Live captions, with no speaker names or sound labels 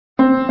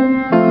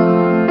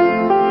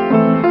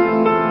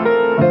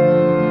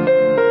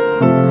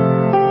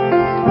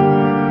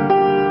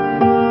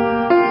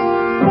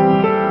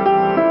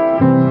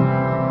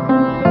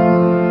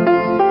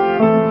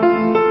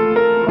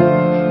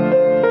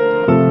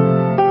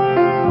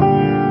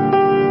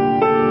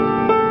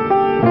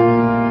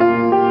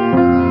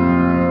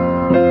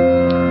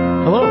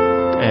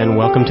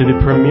welcome to the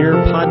premiere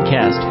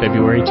podcast,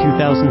 February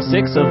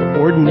 2006, of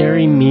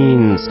Ordinary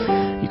Means.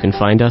 You can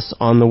find us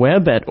on the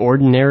web at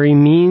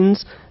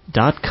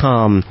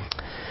ordinarymeans.com.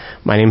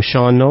 My name's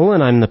Sean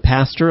Nolan. I'm the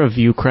pastor of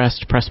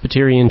Viewcrest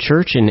Presbyterian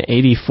Church in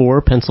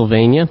 84,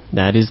 Pennsylvania.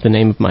 That is the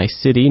name of my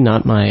city,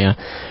 not my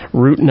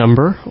route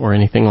number or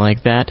anything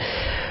like that.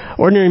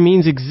 Ordinary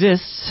Means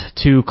exists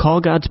to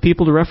call God's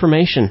people to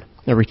reformation,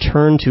 a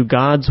return to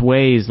God's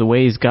ways, the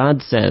ways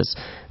God says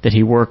that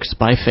He works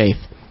by faith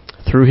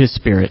through His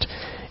Spirit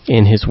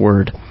in His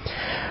Word.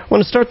 I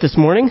want to start this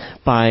morning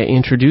by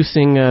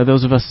introducing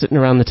those of us sitting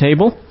around the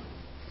table.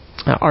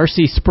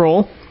 R.C.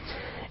 Sproul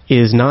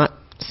is not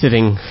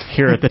sitting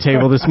here at the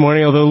table this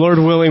morning, although Lord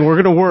willing,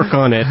 we're going to work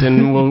on it,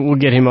 and we'll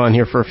get him on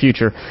here for a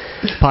future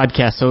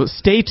podcast. So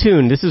stay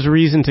tuned. This is a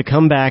reason to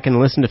come back and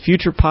listen to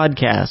future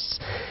podcasts,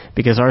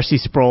 because R.C.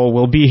 Sproul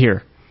will be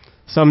here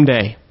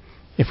someday.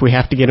 If we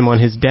have to get him on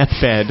his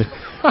deathbed,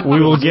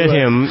 we will get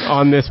him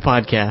on this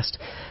podcast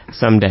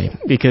someday,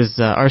 because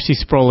R.C.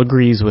 Sproul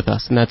agrees with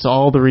us, and that's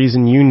all the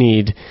reason you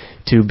need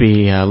to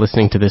be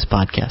listening to this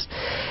podcast.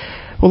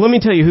 Well, let me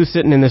tell you who's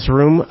sitting in this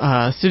room.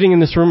 Sitting in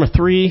this room are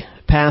three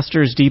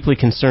pastors deeply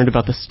concerned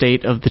about the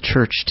state of the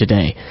church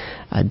today,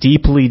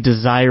 deeply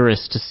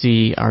desirous to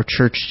see our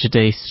church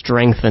today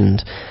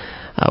strengthened.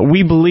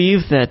 We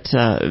believe that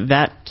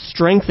that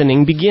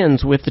strengthening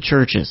begins with the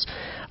churches.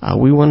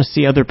 We want to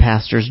see other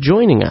pastors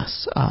joining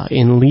us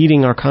in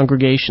leading our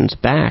congregations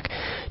back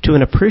to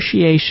an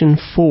appreciation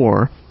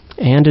for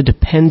and a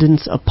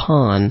dependence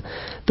upon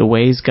the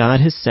ways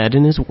God has said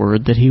in His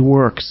Word that He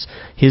works,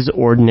 His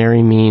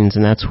ordinary means,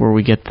 and that's where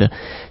we get the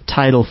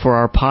title for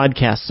our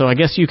podcast. So I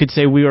guess you could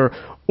say we are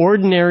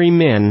ordinary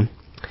men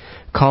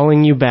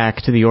calling you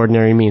back to the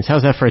ordinary means.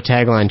 How's that for a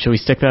tagline? Should we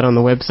stick that on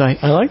the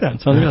website? I like that.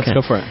 Sounds good. Let's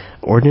go for it.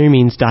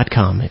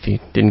 Ordinarymeans.com, if you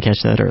didn't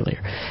catch that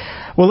earlier.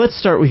 Well, let's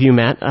start with you,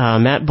 Matt.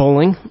 Matt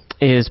Bowling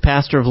is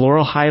pastor of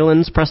Laurel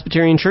Highlands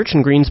Presbyterian Church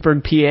in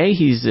Greensburg, PA.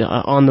 He's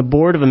on the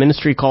board of a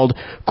ministry called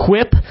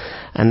QUIP,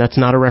 and that's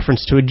not a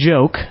reference to a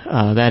joke.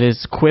 That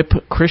is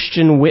QUIP,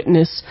 Christian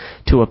Witness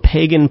to a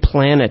Pagan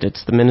Planet.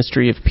 It's the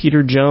ministry of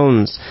Peter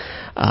Jones.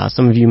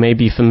 Some of you may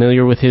be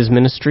familiar with his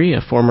ministry,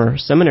 a former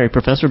seminary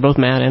professor, both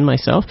Matt and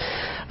myself.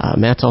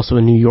 Matt's also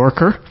a New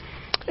Yorker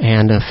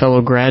and a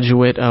fellow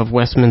graduate of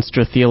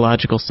Westminster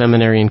Theological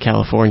Seminary in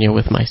California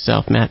with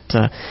myself. Matt,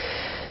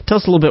 tell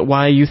us a little bit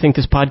why you think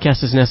this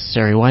podcast is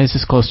necessary. Why is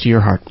this close to your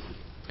heart?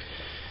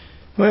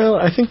 Well,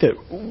 I think that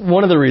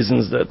one of the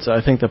reasons that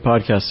I think the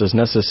podcast is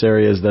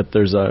necessary is that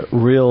there's a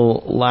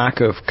real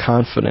lack of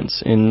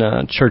confidence in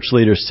church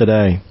leaders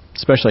today,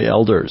 especially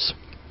elders,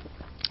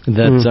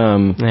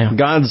 that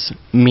God's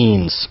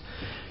means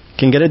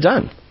can get it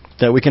done,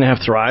 that we can have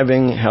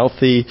thriving,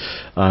 healthy,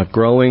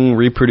 growing,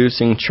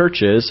 reproducing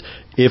churches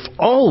if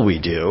all we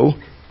do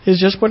is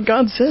just what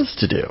God says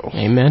to do.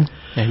 Amen.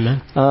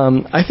 Amen.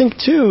 I think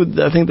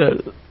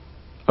that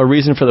a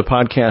reason for the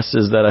podcast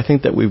is that I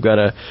think that we've got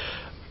to,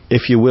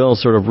 if you will,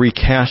 sort of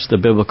recast the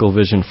biblical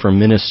vision for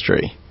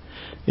ministry.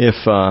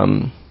 If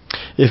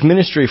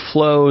ministry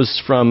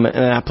flows from an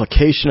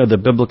application of the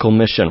biblical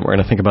mission, we're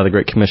going to think about the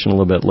Great Commission a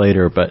little bit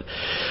later, but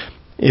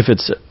if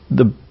it's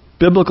the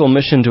biblical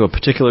mission to a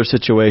particular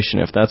situation,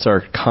 if that's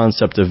our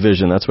concept of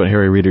vision, that's what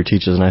Harry Reeder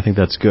teaches, and I think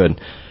that's good.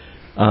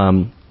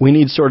 We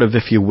need sort of,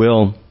 if you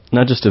will,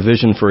 not just a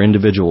vision for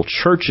individual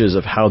churches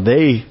of how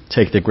they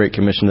take the Great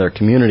Commission to their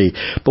community,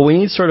 but we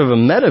need sort of a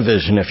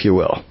meta-vision, if you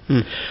will.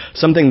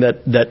 Something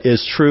that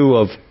is true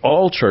of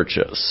all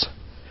churches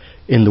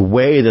in the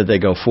way that they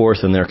go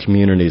forth in their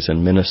communities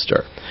and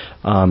minister.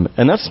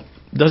 And that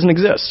doesn't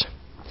exist.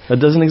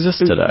 That doesn't exist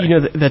today. You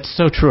know, that's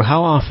so true.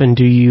 How often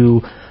do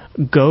you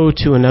go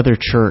to another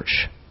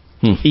church,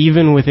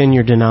 even within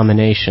your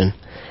denomination,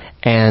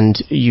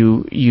 and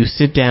you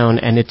sit down,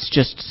 and it's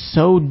just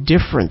so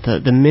different.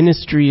 The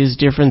ministry is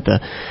different.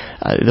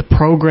 The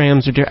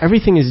programs are different.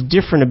 Everything is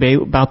different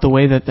about the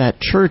way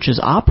that church is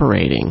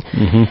operating,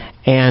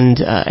 and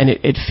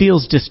it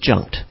feels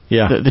disjunct.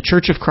 Yeah. The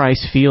Church of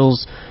Christ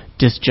feels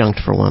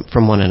disjunct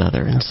from one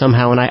another, and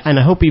somehow, and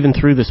I hope even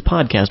through this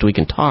podcast we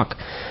can talk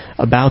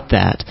about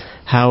that,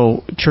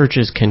 how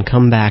churches can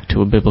come back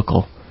to a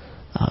biblical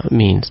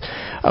means.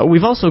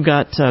 We've also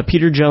got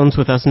Peter Jones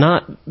with us,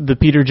 not the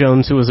Peter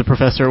Jones who was a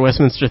professor at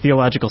Westminster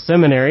Theological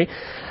Seminary.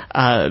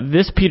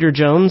 This Peter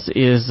Jones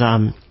is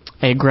a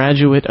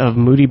graduate of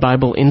Moody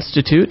Bible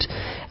Institute.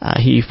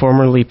 He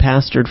formerly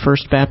pastored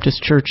First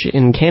Baptist Church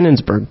in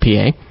Canonsburg,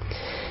 PA,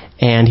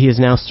 and he is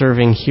now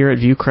serving here at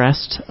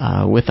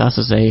Viewcrest with us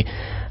as a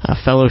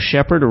fellow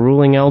shepherd, a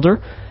ruling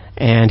elder,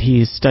 and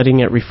he's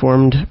studying at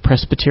Reformed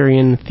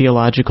Presbyterian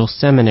Theological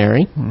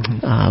Seminary.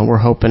 We're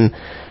hoping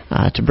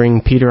to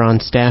bring Peter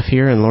on staff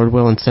here, and Lord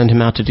willing, send him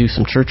out to do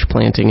some church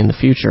planting in the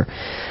future.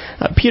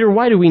 Peter,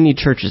 why do we need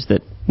churches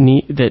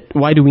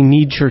why do we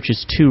need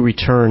churches to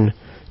return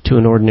to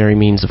an ordinary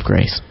means of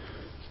grace?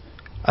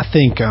 I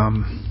think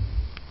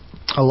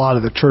a lot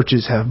of the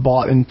churches have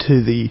bought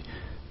into the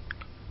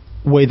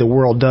way the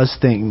world does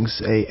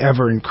things, a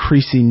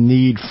ever-increasing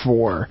need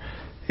for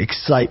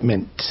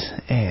excitement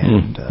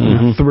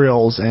and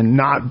thrills, and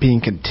not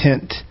being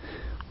content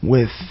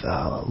with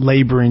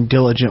laboring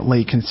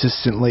diligently,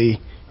 consistently,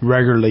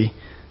 regularly,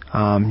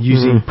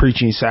 using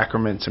preaching,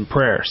 sacraments, and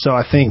prayer. So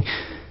I think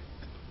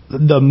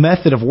the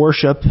method of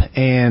worship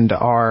and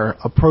our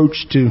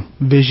approach to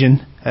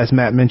vision, as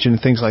Matt mentioned,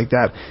 and things like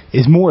that,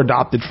 is more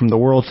adopted from the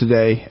world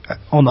today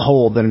on the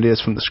whole than it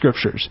is from the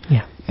Scriptures.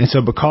 Yeah. And so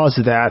because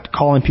of that,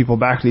 calling people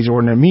back to these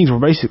ordinary means,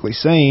 we're basically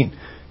saying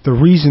the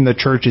reason the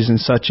church is in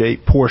such a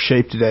poor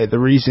shape today, the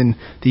reason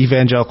the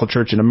evangelical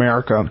church in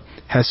America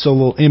has so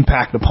little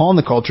impact upon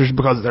the culture is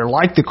because they're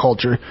like the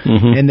culture,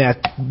 and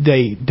that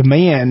they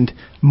demand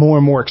more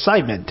and more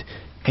excitement.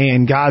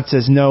 And God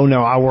says, no,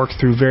 I work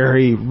through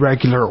very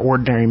regular,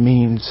 ordinary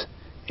means,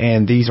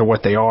 and these are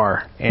what they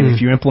are. And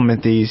if you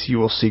implement these, you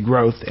will see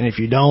growth. And if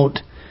you don't,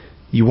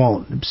 you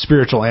won't.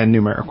 Spiritual and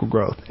numerical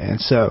growth. And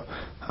so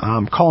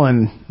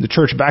calling the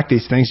church back to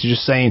these things is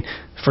just saying,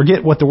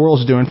 forget what the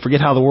world's doing,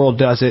 forget how the world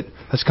does it.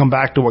 Let's come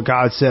back to what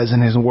God says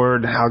in His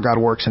Word and how God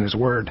works in His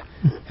Word.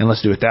 And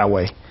let's do it that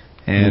way.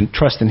 And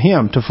trust in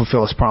Him to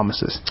fulfill His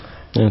promises.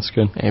 That's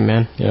good.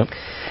 Amen. Yep.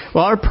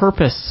 Well, our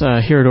purpose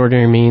here at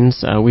Ordinary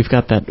Means, we've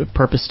got that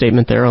purpose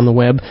statement there on the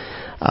web.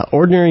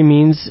 Ordinary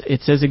Means,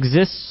 it says,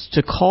 exists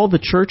to call the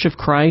Church of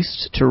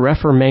Christ to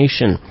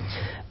reformation,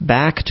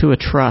 back to a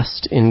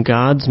trust in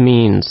God's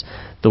means,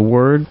 the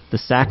Word, the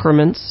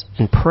sacraments,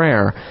 and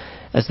prayer,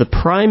 as the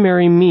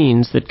primary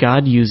means that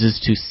God uses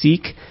to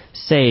seek,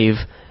 save,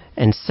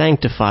 and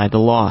sanctify the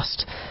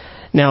lost.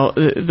 Now,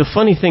 the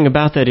funny thing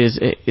about that is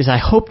I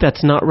hope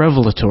that's not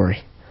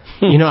revelatory.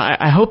 You know,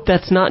 I hope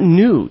that's not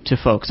new to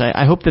folks.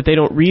 I hope that they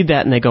don't read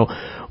that and they go,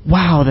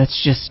 wow, that's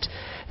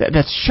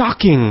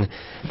shocking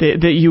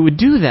that you would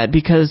do that,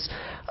 because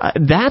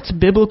that's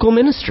biblical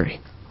ministry.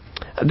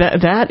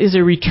 That is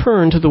a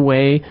return to the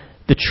way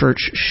the church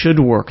should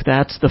work.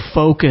 That's the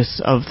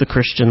focus of the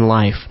Christian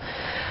life.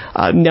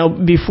 Now,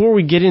 before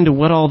we get into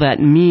what all that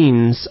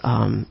means,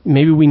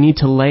 maybe we need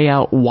to lay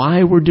out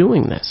why we're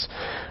doing this.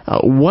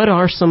 What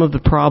are some of the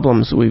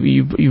problems?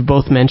 You've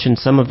both mentioned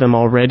some of them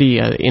already.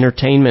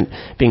 Entertainment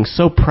being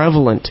so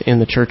prevalent in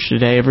the church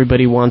today.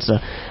 Everybody wants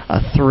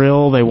a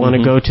thrill. They want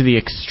to go to the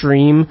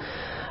extreme.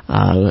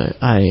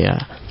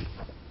 I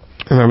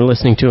remember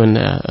listening to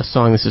a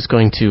song. This is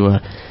going to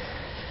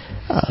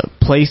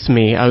place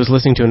me. I was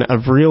listening to a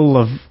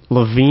Avril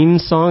Lavigne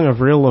song,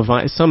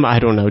 I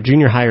don't know,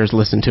 junior hires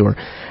listened to her,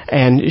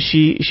 and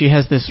she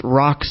has this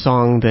rock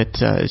song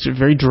that is a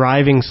very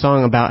driving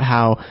song about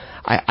how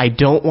I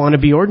don't want to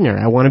be ordinary.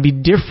 I want to be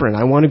different.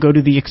 I want to go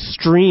to the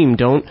extreme.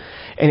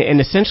 And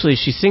essentially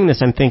she's singing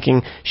this, I'm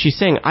thinking, she's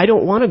saying, I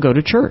don't want to go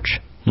to church.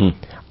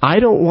 I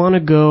don't want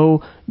to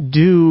go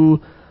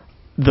do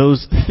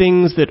those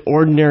things that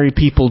ordinary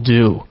people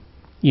do.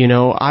 You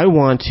know, I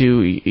want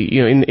to,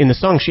 in the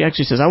song, she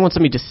actually says, I want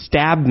somebody to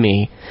stab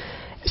me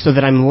so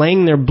that I'm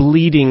laying there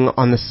bleeding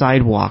on the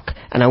sidewalk,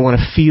 and I want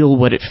to feel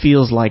what it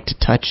feels like to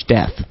touch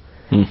death.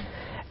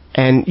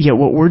 And yet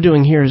what we're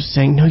doing here is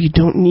saying, no, you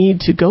don't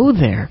need to go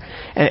there.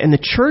 And the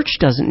church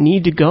doesn't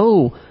need to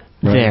go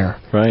there.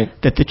 Right.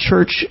 That the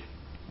church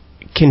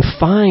can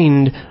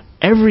find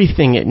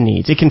everything it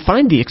needs. It can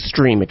find the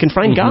extreme. It can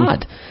find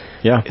God.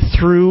 Yeah.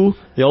 Through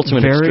the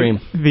ultimate extreme.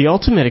 The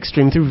ultimate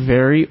extreme through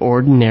very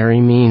ordinary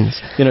means.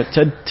 You know,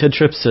 Ted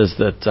Tripp says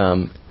that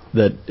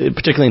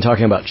particularly in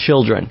talking about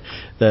children,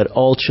 that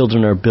all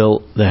children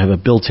they have a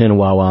built-in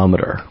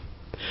wowometer.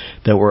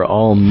 That we're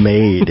all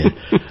made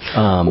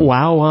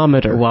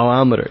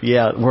wowometer.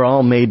 Yeah, we're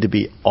all made to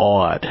be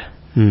awed.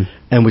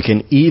 And we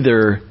can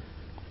either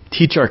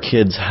teach our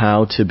kids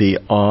how to be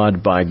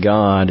awed by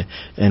God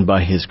and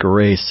by His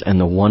grace and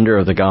the wonder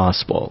of the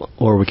gospel,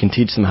 or we can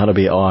teach them how to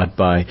be awed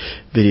by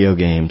video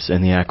games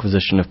and the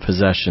acquisition of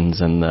possessions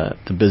and the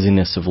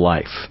busyness of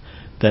life.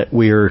 That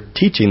we're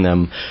teaching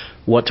them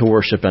what to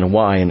worship and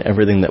why in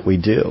everything that we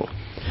do.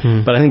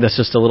 But I think that's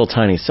just a little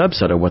tiny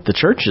subset of what the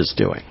church is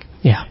doing.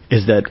 Yeah.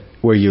 Is that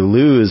where you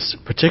lose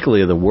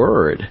particularly the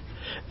Word,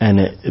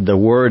 and the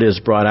Word is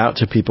brought out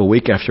to people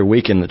week after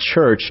week in the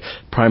church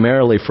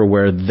primarily for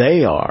where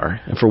they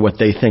are and for what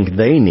they think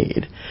they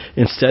need,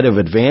 instead of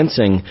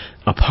advancing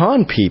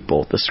upon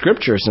people the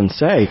Scriptures and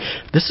say,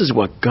 this is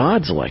what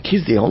God's like.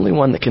 He's the only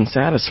one that can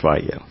satisfy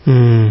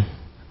you.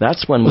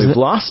 That's when we've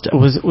lost it.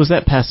 Was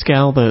that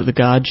Pascal, the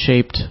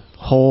God-shaped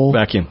hole?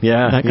 Vacuum,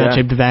 yeah. That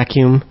God-shaped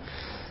vacuum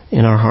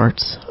in our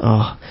hearts.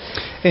 Oh.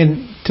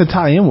 And to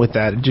tie in with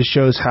that, it just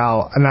shows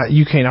how,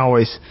 you can't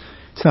always,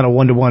 it's not a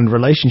one-to-one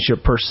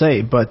relationship per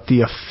se, but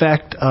the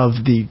effect of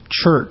the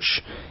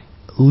church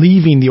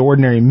leaving the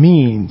ordinary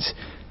means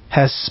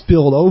has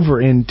spilled over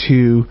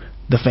into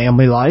the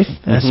family life,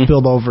 has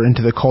spilled over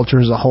into the culture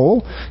as a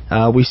whole.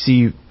 We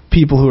see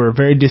people who are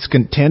very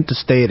discontent to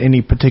stay at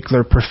any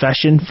particular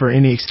profession for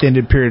any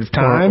extended period of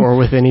time. Or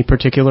with any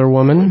particular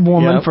woman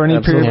for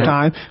any period of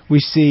time. We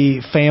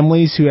see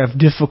families who have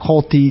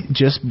difficulty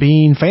just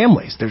being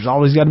families. There's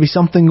always got to be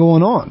something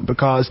going on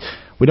because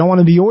we don't want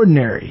to be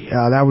ordinary.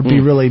 That would be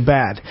really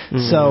bad.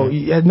 So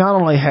not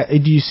only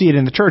do you see it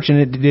in the church,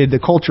 and did the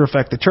culture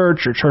affect the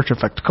church or church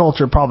affect the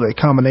culture? Probably a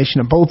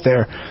combination of both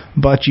there.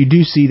 But you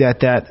do see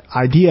that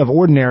idea of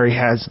ordinary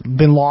has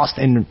been lost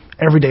in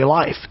everyday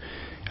life,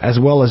 as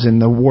well as in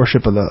the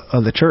worship of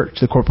the church,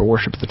 the corporate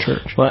worship of the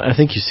church. Well, I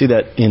think you see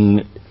that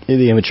in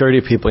the immaturity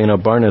of people.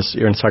 Barna's,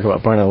 you're going to talk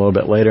about Barna a little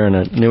bit later in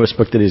a newest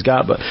book that he's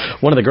got, but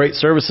one of the great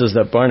services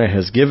that Barna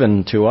has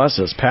given to us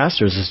as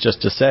pastors is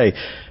just to say,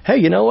 hey,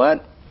 you know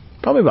what?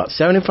 Probably about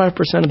 75%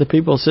 of the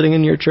people sitting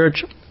in your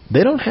church,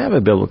 they don't have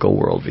a biblical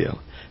worldview.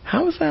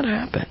 How has that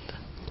happened?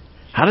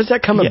 How does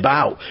that come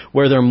about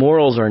where their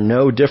morals are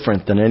no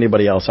different than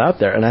anybody else out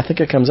there? And I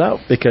think it comes out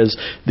because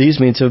these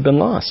means have been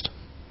lost.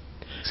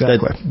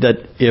 Exactly.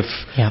 That if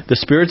the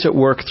Spirit's at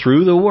work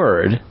through the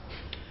Word,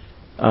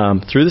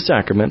 through the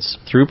sacraments,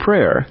 through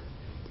prayer,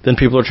 then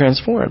people are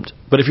transformed.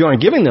 But if you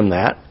aren't giving them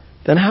that,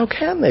 then how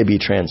can they be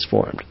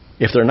transformed?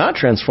 If they're not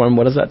transformed,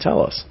 what does that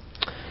tell us?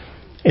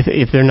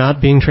 If they're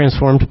not being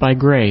transformed by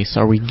grace,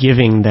 are we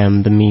giving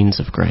them the means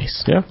of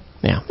grace? Yeah.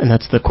 Yeah, and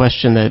that's the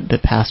question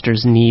that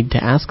pastors need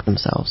to ask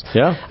themselves.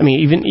 Yeah. I mean,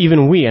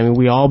 even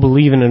we all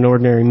believe in an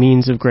ordinary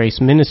means of grace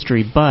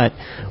ministry, but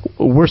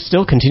we're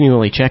still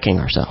continually checking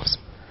ourselves.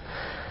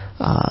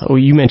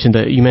 You mentioned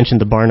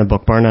the Barna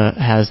book. Barna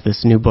has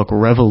this new book,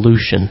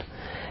 Revolution,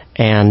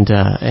 and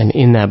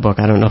in that book,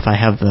 I don't know if I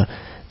have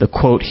the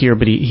quote here,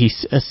 but he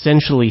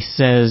essentially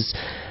says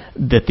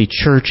that the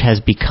church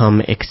has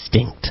become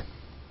extinct.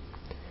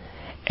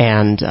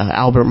 And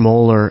Albert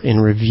Mohler, in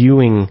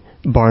reviewing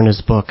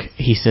Barna's book,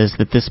 he says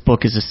that this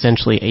book is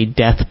essentially a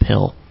death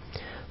pill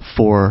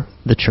for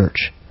the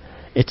church.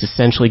 It's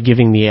essentially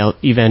giving the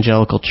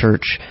evangelical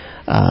church,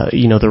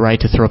 the right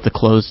to throw up the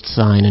closed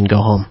sign and go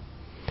home.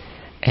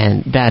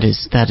 And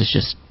it's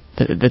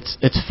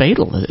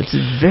fatal. It's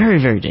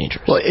very, very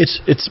dangerous. Well,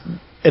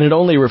 and it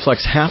only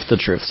reflects half the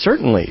truth.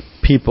 Certainly,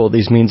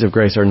 these means of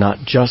grace are not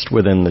just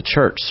within the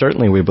church.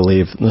 Certainly, we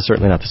believe,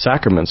 certainly not the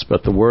sacraments,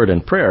 but the Word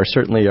and prayer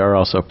certainly are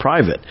also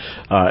private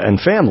and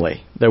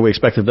family. That we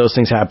expect that those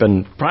things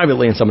happen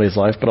privately in somebody's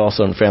life, but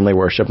also in family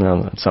worship.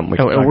 Now, that's something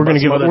we're going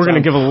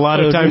to give a lot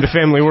of time to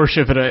family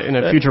worship in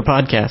a future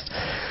podcast.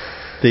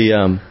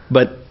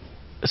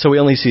 So we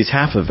only see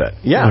half of it.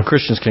 Yeah,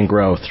 Christians can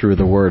grow through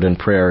the Word and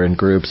prayer in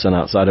groups and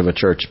outside of a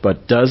church,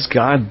 but does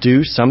God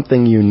do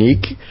something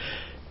unique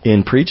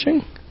in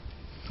preaching?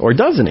 Or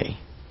doesn't He?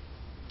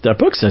 That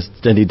book says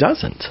that He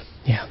doesn't.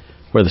 Yeah.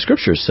 Where the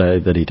Scriptures say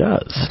that He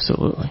does.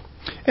 Absolutely.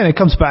 And it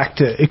comes back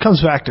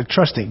to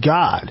trusting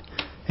God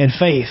and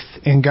faith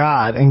in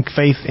God and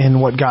faith in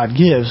what God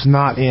gives,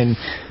 not in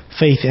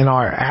faith in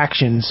our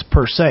actions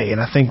per se. And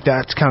I think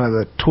that's kind of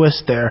the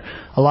twist there.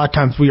 A lot of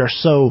times we are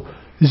so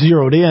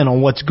zeroed in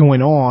on what's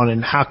going on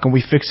and how can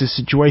we fix this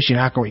situation,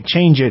 how can we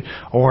change it,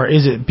 or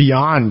is it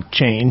beyond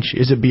change,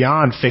 is it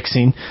beyond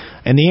fixing?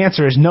 And the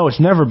answer is no, it's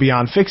never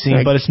beyond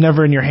fixing, but it's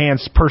never in your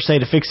hands per se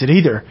to fix it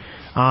either.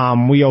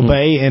 We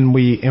obey and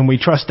we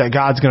trust that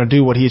God's going to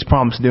do what He's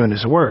promised to do in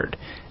His Word,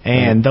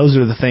 and those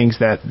are the things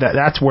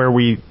that's where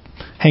we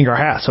hang our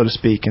hat, so to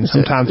speak, and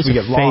sometimes we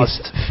get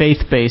lost.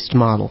 Faith-based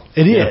model.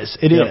 It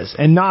is,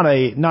 and not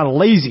a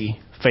lazy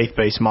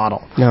faith-based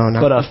model,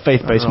 but a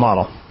faith-based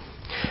model.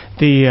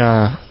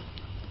 I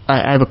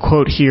have a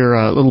quote here,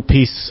 a little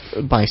piece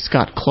by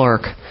Scott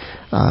Clark.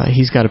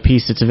 He's got a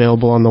piece that's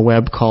available on the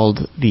web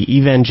called "The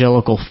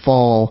Evangelical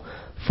Fall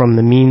from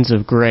the Means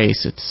of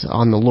Grace." It's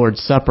on the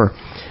Lord's Supper.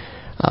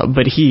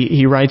 But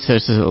he writes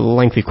this as a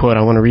lengthy quote.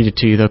 I want to read it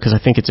to you, though, because I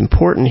think it's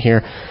important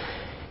here.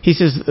 He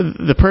says,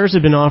 "The prayers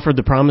had been offered,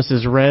 the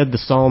promises read, the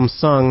psalms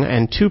sung,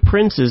 and two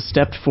princes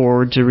stepped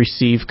forward to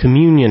receive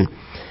communion.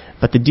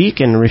 But the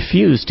deacon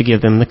refused to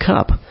give them the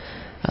cup.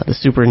 The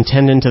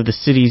superintendent of the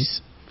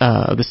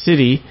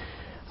city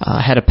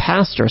had a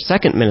pastor, a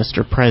second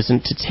minister,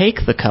 present to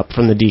take the cup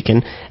from the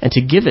deacon and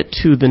to give it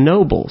to the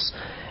nobles,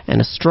 and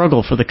a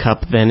struggle for the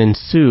cup then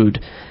ensued.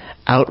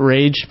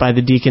 Outraged by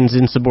the deacon's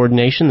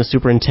insubordination, the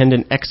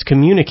superintendent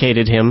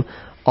excommunicated him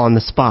on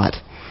the spot.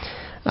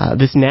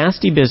 This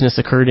nasty business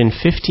occurred in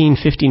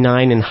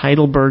 1559 in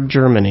Heidelberg,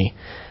 Germany.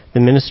 The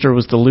minister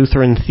was the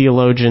Lutheran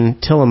theologian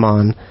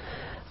Tillemann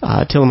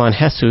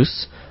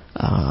Jesus,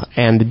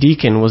 and the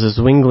deacon was a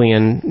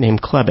Zwinglian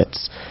named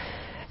Klebitz.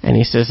 And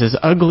he says, as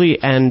ugly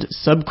and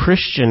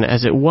sub-Christian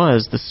as it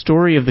was, the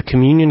story of the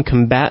communion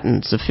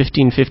combatants of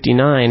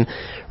 1559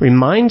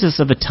 reminds us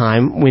of a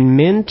time when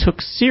men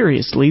took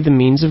seriously the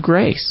means of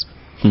grace.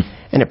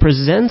 And it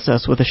presents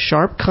us with a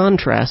sharp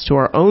contrast to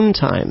our own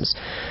times.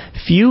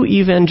 Few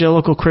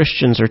evangelical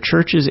Christians or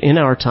churches in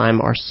our time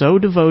are so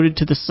devoted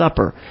to the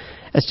supper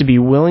as to be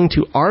willing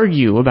to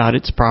argue about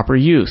its proper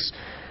use,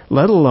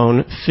 let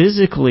alone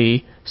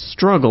physically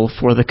struggle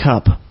for the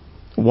cup.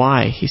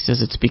 Why? He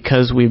says it's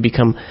because we've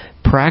become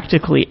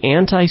practically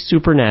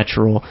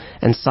anti-supernatural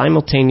and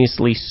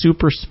simultaneously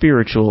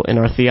super-spiritual in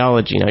our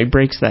theology. Now, he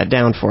breaks that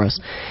down for us.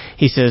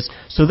 He says,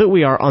 so that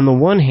we are, on the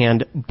one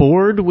hand,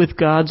 bored with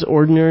God's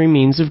ordinary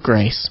means of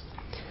grace,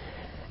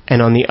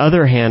 And on the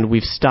other hand,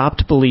 we've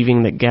stopped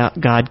believing that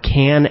God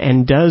can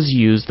and does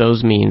use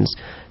those means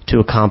to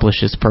accomplish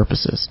His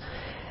purposes.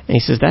 And he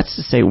says that's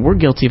to say we're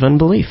guilty of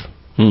unbelief.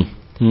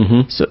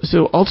 Mm-hmm.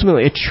 So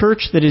ultimately, a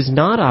church that is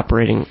not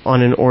operating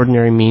on an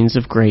ordinary means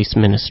of grace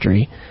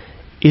ministry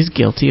is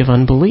guilty of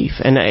unbelief.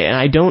 And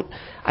I don't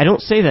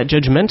say that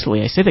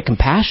judgmentally. I say that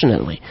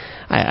compassionately.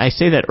 I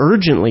say that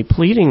urgently,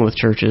 pleading with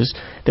churches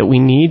that we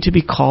need to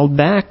be called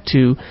back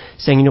to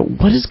saying,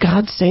 what does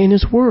God say in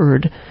His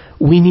Word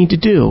we need to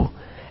do?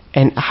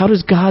 And how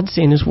does God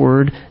say in His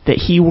Word that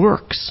He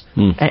works?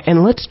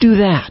 And let's do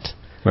that.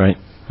 Right.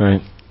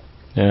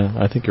 Yeah,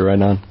 I think you're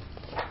right on.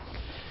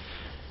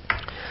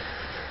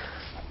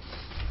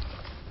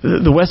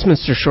 The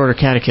Westminster Shorter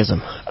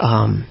Catechism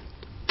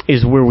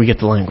is where we get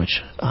the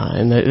language,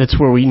 and that's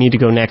where we need to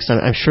go next.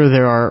 I'm sure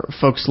there are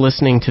folks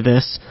listening to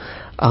this,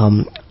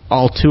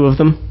 all 2 of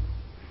them,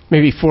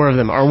 maybe 4 of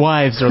them. Our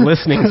wives are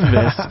listening to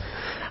this.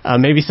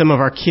 Maybe some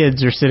of our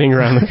kids are sitting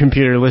around the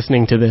computer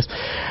listening to this.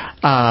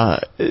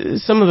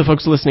 Some of the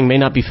folks listening may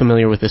not be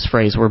familiar with this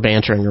phrase we're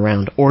bantering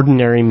around,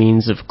 ordinary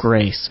means of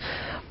grace.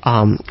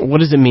 What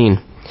does it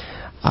mean?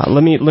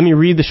 Let me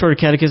read the Shorter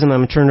Catechism. I'm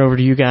going to turn it over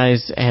to you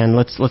guys, and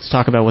let's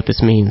talk about what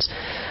this means.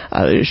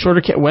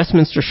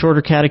 Westminster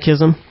Shorter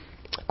Catechism,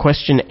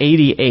 question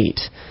 88,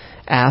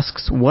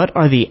 asks, what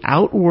are the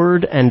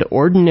outward and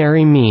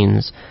ordinary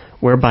means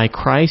whereby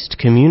Christ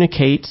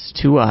communicates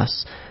to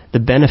us the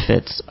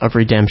benefits of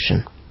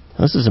redemption?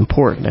 Now, this is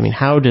important.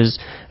 How does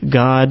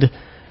God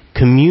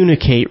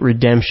communicate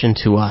redemption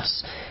to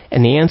us?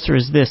 And the answer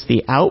is this: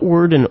 the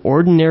outward and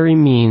ordinary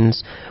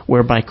means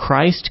whereby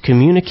Christ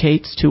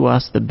communicates to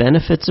us the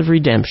benefits of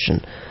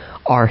redemption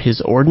are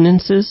His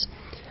ordinances,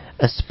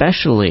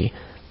 especially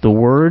the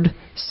Word,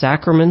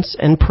 sacraments,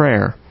 and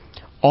prayer,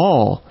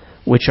 all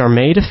which are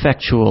made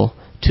effectual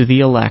to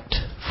the elect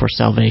for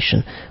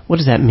salvation. What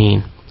does that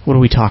mean? What are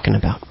we talking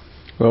about?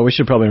 Well, we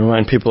should probably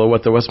remind people of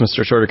what the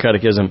Westminster Shorter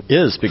Catechism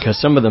is, because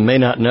some of them may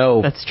not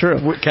know. That's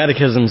true.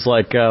 Catechisms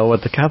like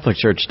what the Catholic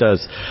Church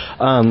does.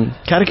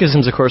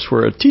 Catechisms, of course,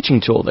 were a teaching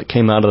tool that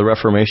came out of the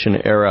Reformation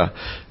era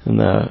in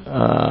the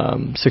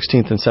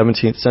 16th and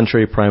 17th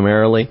century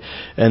primarily,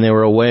 and they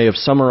were a way of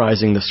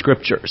summarizing the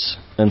Scriptures.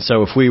 And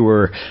so if we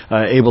were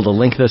able to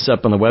link this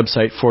up on the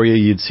website for you,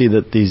 you'd see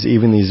that these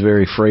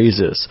very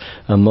phrases,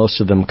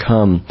 most of them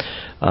come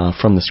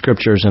from the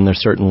Scriptures, and they're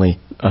certainly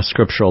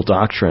scriptural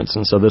doctrines.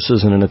 And so this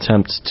isn't an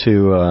attempt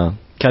to...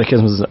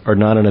 Catechisms are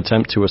not an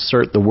attempt to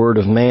assert the Word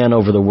of man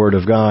over the Word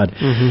of God,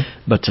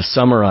 but to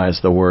summarize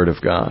the Word of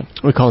God.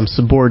 We call them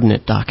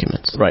subordinate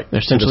documents. Right.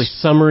 They're essentially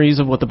summaries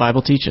of what the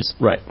Bible teaches.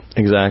 Right,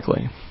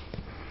 exactly.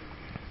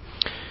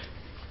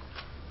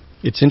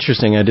 It's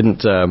interesting, I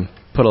didn't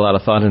put a lot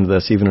of thought into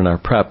this even in our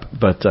prep,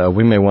 but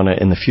we may want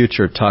to, in the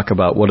future, talk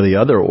about what are the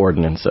other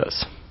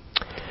ordinances.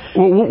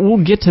 Well,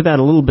 we'll get to that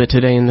a little bit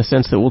today in the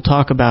sense that we'll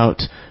talk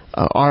about,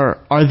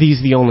 are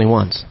these the only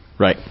ones?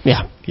 Right.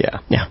 Yeah.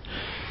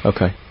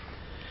 Okay.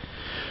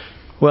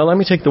 Well, let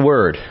me take the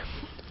Word.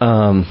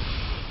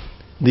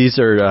 These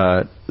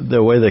are,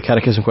 the way the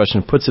Catechism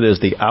question puts it is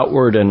the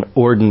outward and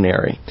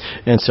ordinary.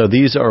 And so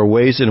these are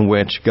ways in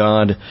which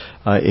God,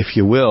 if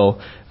you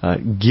will,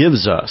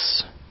 gives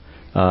us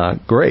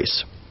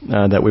grace,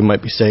 that we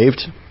might be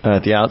saved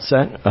at the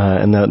outset,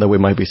 and that we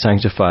might be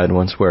sanctified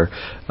once we're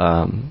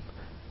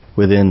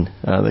within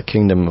the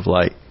kingdom of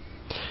light.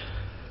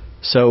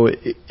 So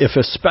if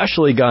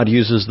especially God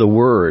uses the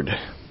Word,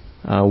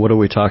 what are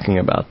we talking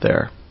about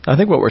there? I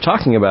think what we're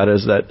talking about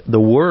is that the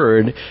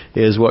Word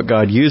is what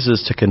God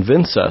uses to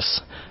convince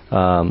us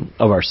of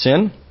our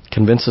sin,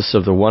 convince us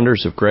of the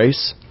wonders of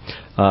grace,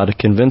 to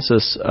convince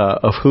us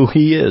of who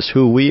He is,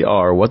 who we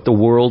are, what the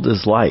world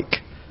is like.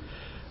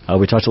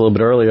 We talked a little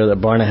bit earlier that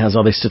Barna has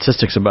all these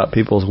statistics about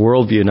people's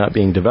worldview not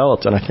being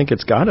developed, and I think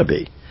it's got to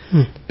be,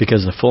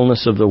 because the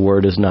fullness of the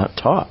Word is not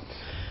taught.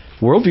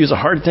 Worldview is a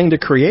hard thing to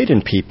create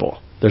in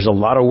people. There's a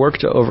lot of work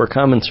to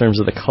overcome in terms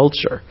of the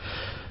culture.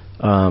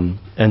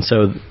 And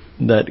so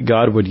that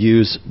God would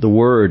use the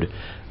Word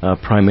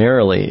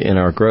primarily in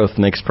our growth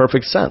makes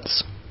perfect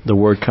sense. The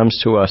Word comes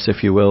to us,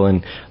 if you will,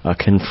 and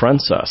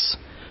confronts us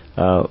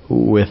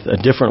with a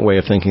different way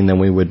of thinking than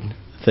we would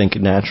think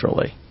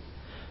naturally.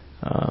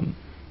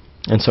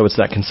 And so it's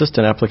that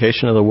consistent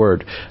application of the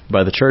Word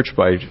by the church,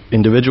 by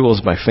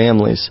individuals, by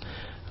families,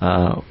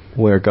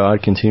 where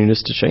God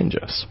continues to change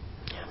us.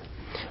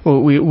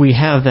 Well, we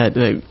have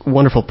that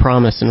wonderful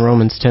promise in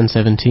Romans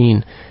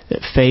 10:17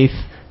 that faith,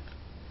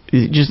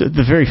 just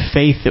the very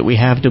faith that we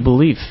have to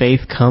believe,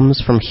 faith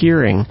comes from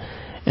hearing.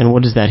 And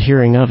what is that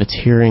hearing of? It's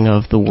hearing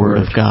of the Word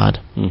of God,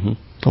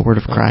 the Word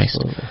of Christ.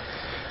 Absolutely.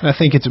 And I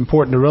think it's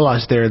important to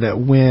realize there that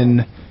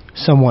when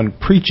someone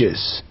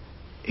preaches,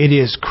 it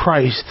is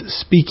Christ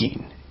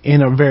speaking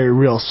in a very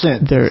real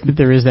sense.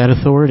 There is that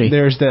authority.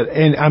 There's that,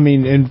 and I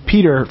mean, and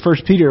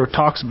First Peter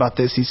talks about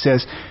this. He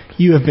says,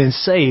 "You have been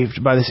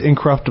saved by this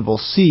incorruptible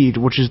seed,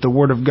 which is the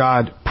Word of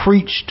God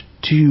preached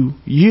to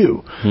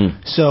you."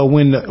 So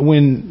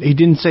when he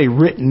didn't say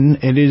written,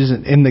 it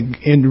isn't in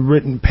the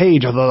written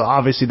page, although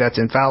obviously that's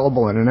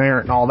infallible and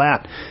inerrant and all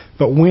that.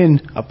 But when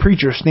a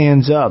preacher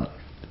stands up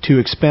to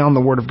expound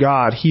the Word of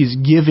God, he's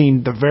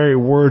giving the very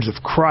words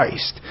of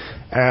Christ.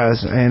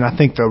 And I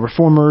think the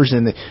Reformers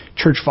and the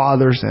Church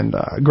Fathers and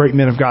great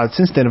men of God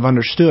since then have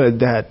understood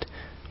that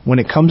when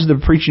it comes to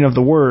the preaching of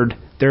the Word,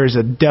 there is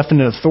a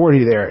definite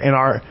authority there. And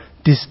our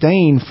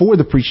disdain for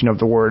the preaching of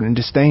the Word and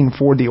disdain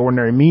for the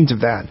ordinary means of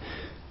that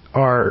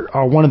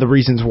are one of the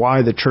reasons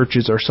why the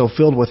churches are so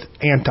filled with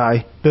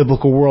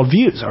anti-biblical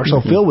worldviews, are so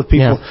filled with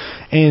people.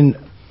 Yeah. And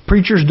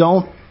preachers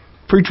don't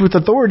preach with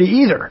authority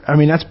either. I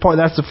mean, that's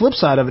the flip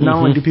side of it. Not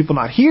only do people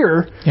not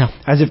hear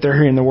as if they're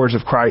hearing the words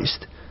of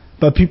Christ,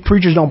 but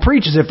preachers don't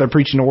preach as if they're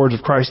preaching the words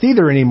of Christ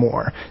either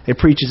anymore. They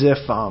preach as if,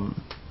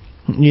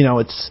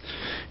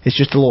 it's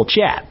just a little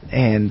chat.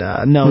 And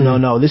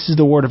no, this is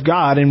the Word of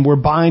God, and we're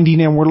binding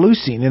and we're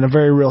loosing in a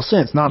very real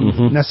sense. Not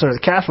necessarily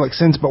the Catholic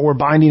sense, but we're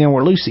binding and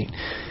we're loosing.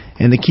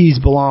 And the keys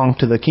belong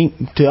to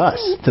to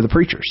us, to the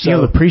preachers. So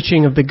the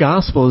preaching of the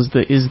gospel is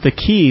the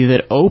key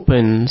that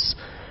opens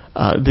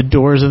the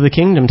doors of the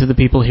kingdom to the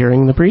people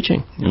hearing the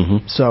preaching.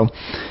 So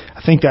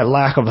I think that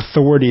lack of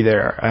authority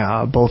there,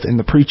 both in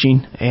the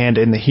preaching and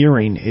in the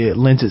hearing, it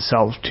lends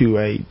itself to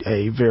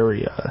a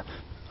very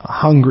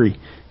hungry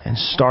and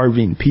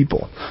starving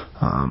people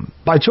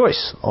by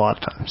choice a lot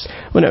of times.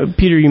 Well,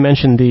 Peter, you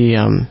mentioned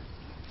the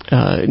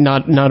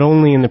not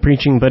only in the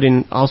preaching but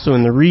also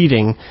in the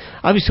reading.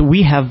 Obviously,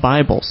 we have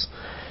Bibles.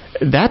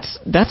 That's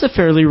a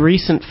fairly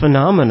recent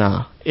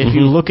phenomena. If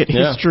you look at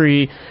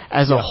history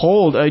as a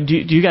whole, do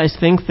you guys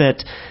think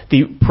that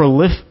the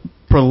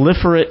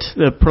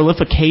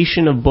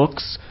proliferation of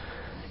books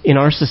in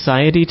our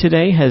society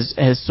today has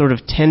sort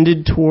of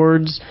tended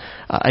towards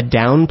a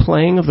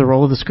downplaying of the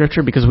role of the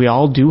Scripture because we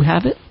all do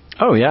have it?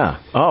 Oh, yeah.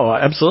 Oh,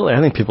 absolutely. I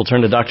think people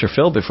turn to Dr.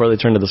 Phil before they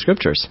turn to the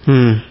Scriptures.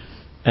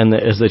 And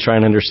as they try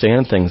and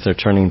understand things, they're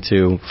turning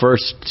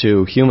first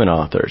to human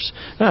authors.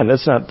 No,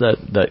 that's not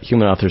that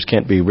human authors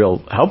can't be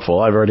real helpful.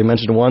 I've already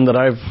mentioned one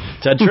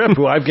Ted Tripp,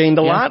 who I've gained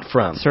a lot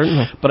from.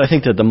 Certainly. But I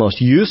think that the most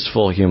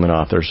useful human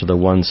authors are the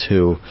ones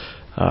who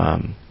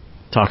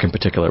talk in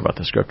particular about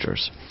the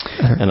Scriptures,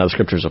 and how the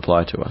Scriptures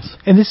apply to us.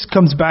 And this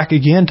comes back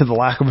again to the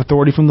lack of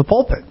authority from the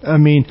pulpit. I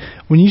mean,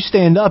 when you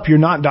stand up, you're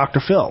not Dr.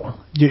 Phil.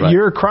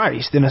 You're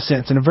Christ, in a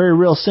sense. In a very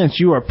real sense,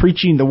 you are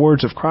preaching the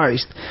words of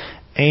Christ.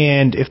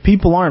 And if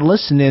people aren't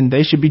listening,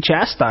 they should be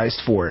chastised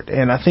for it.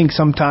 And I think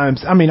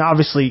sometimes,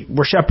 obviously,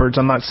 we're shepherds.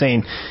 I'm not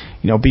saying,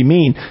 be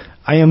mean.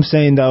 I am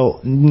saying, though,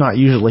 not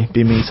usually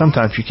be mean.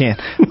 Sometimes you can,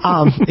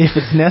 if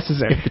it's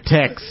necessary. The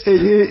text.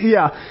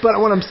 Yeah. But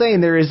what I'm saying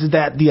there is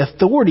that the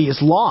authority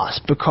is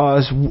lost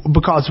because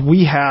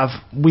we have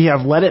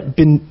let it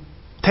been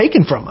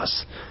taken from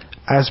us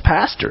as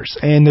pastors.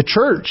 And the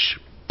church,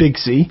 Big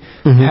C,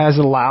 has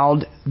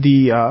allowed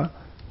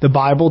the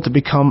Bible to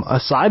become a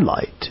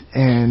sidelight,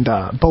 and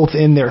both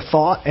in their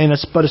thought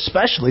but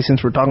especially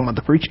since we're talking about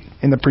the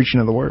preaching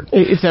of the Word.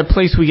 It's that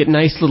place we get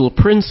nice little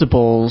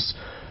principles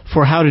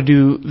for how to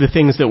do the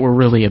things that we're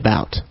really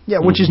about. Yeah,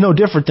 which is no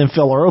different than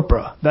Phil or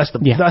Oprah. That's the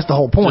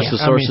whole point. Just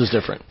the source is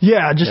different.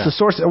 Yeah, the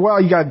source.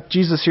 Well, you got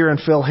Jesus here and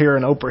Phil here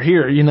and Oprah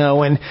here, and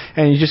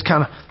you just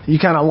kind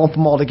of lump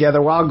them all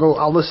together. Well,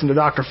 I'll listen to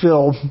Dr.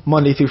 Phil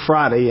Monday through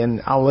Friday,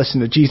 and I'll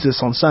listen to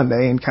Jesus on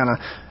Sunday,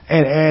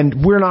 and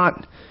we're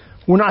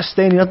not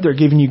standing up there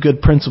giving you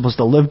good principles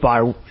to live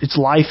by. It's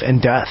life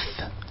and death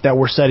that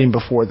we're setting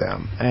before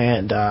them.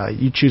 And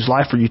you choose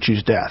life or you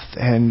choose death.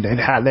 And they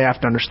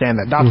have to understand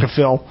that. Dr.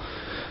 Phil,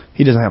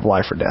 he doesn't have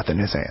life or death in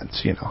his hands.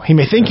 He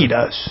may think he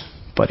does,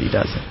 but he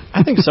doesn't.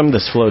 I think some of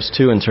this flows,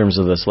 too, in terms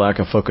of this lack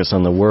of focus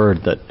on the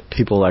Word, that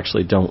people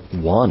actually don't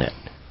want it.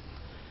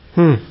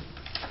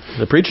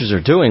 The preachers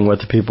are doing what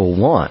the people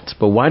want,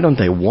 but why don't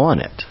they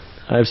want it?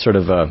 I have sort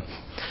of a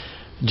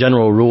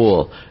general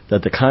rule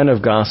that the kind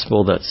of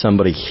gospel that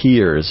somebody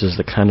hears is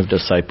the kind of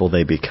disciple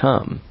they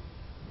become.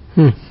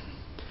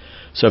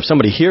 So if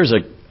somebody hears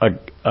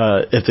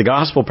if the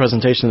gospel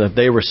presentation that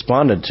they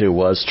responded to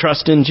was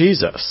trust in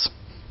Jesus,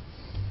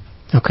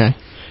 okay,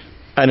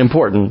 an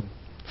important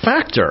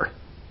factor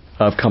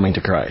of coming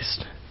to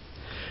Christ.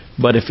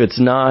 But if it's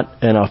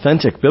not an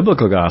authentic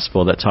biblical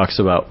gospel that talks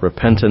about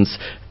repentance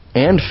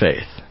and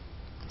faith,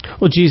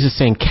 well, Jesus is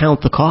saying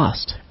count the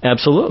cost.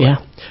 Absolutely.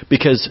 Yeah.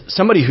 Because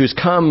somebody who's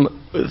come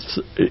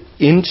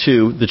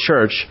into the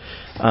church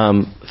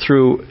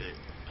through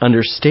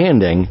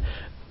understanding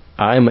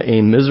I'm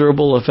a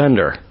miserable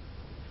offender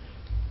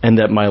and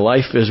that my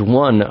life is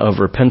one of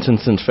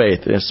repentance and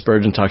faith.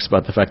 Spurgeon talks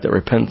about the fact that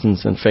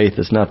repentance and faith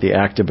is not the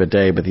act of a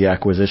day but the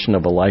acquisition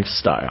of a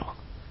lifestyle.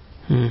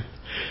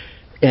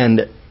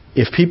 And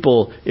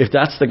if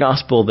that's the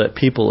gospel that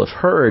people have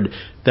heard,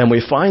 then we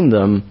find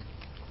them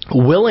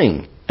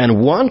willing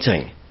and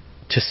wanting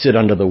to sit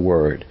under the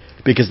Word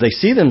because they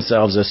see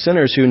themselves as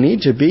sinners who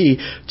need to be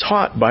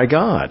taught by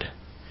God.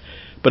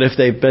 But if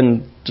they've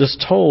been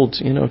just told,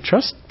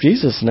 trust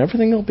Jesus and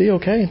everything will be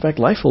okay, in fact,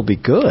 life will be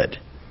good,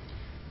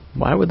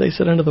 why would they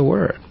sit under the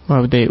Word? Why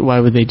would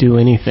they do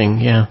anything?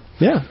 Yeah.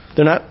 Yeah.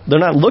 They're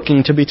not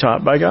looking to be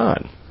taught by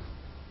God.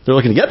 They're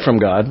looking to get from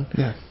God.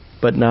 Yeah.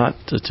 but not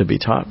to be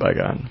taught by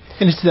God.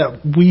 And it's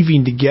that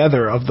weaving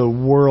together of the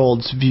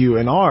world's view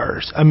and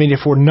ours. I mean, if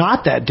we're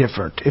not that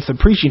different, if the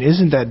preaching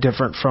isn't that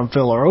different from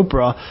Phil or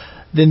Oprah,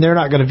 then they're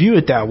not going to view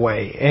it that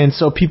way. And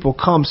so people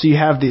come, so you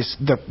have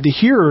the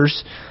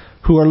hearers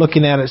who are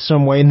looking at it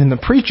some way, and then the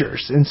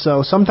preachers. And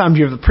so sometimes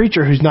you have the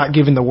preacher who's not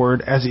giving the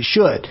word as he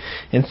should.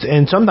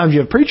 And sometimes you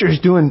have a preacher who's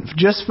doing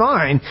just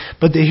fine,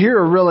 but the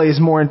hearer really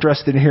is more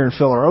interested in hearing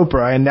Phil or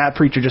Oprah, and that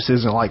preacher just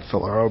isn't like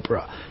Phil or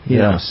Oprah. You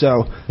know?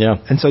 So,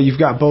 and so you've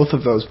got both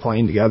of those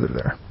playing together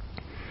there.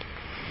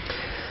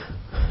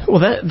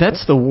 Well,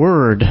 that's the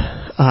word.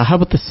 How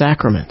about the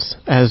sacraments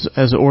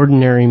as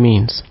ordinary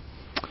means?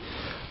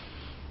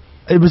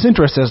 It was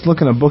interesting. I was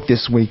looking at a book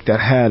this week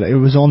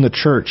it was on the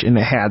church, and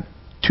it had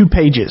 2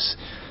 pages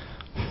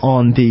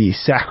on the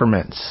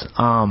sacraments.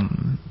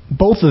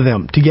 Both of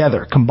them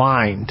together,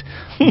 combined,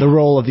 the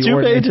role of the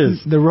 2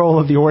 pages. The role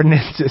of the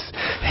ordinances,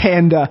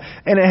 and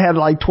it had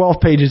like 12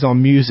 pages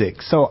on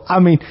music. So I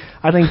mean,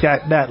 I think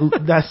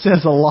that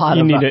says a lot.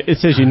 It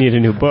says you need a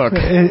new book.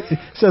 It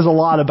says a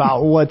lot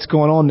about what's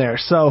going on there.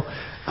 So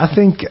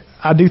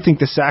I do think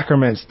the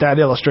sacraments. That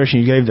illustration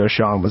you gave there,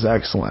 Sean, was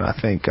excellent. I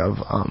think of.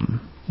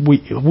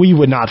 We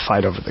would not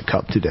fight over the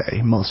cup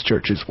today. Most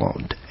churches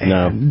won't.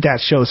 And that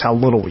shows how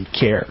little we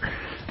care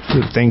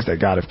for the things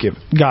that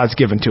God's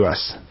given to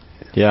us.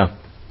 Yeah.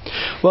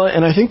 Well,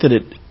 and I think that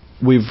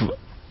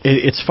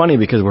it's funny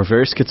because we're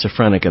very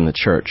schizophrenic in the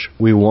church.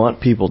 We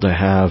want people to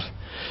have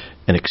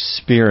an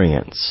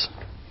experience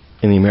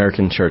in the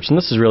American church. And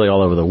this is really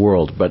all over the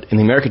world. But in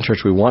the American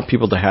church, we want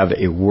people to have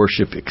a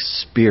worship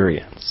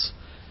experience.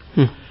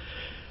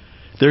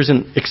 There's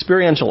an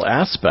experiential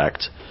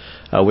aspect.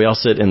 We all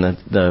sit in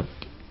the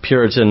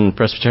Puritan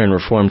Presbyterian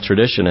Reformed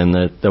tradition, and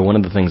one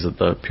of the things that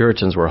the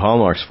Puritans were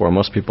hallmarks for,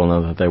 most people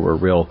know that they were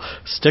real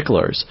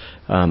sticklers,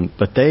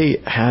 but they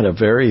had a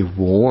very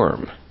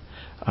warm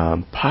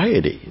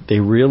piety. They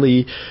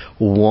really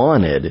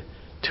wanted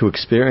to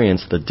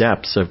experience the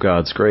depths of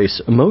God's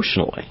grace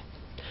emotionally.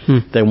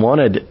 They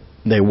wanted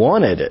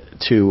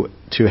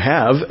to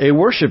have a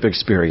worship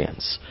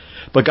experience,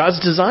 but God's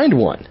designed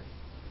one.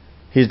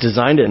 He's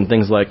designed it in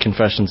things like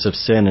confessions of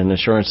sin and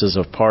assurances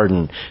of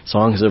pardon,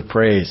 songs of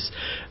praise,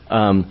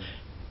 and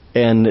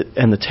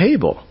the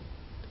table,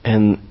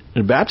 and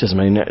baptism.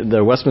 I mean,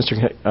 the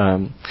Westminster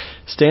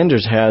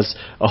Standards has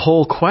a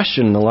whole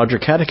question in the larger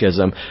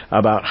catechism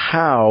about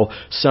how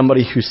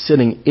somebody who's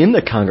sitting in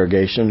the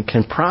congregation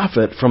can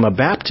profit from a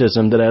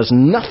baptism that has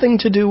nothing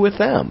to do with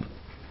them.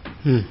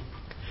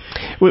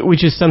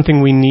 Which is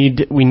something we need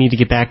to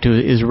get back to,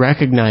 is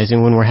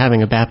recognizing when we're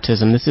having a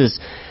baptism. This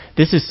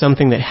is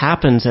something that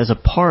happens as a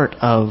part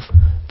of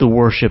the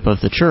worship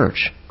of the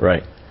church.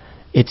 Right.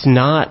 It's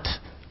not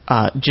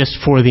just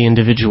for the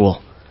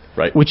individual.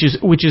 Right. Which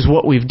is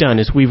what we've done,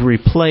 is we've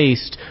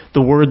replaced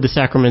the word, the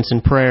sacraments,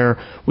 and prayer.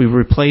 We've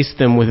replaced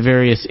them with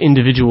various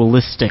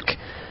individualistic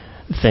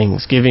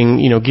things,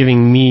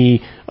 giving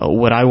me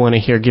what I want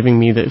to hear, giving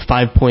me the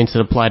 5 points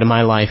that apply to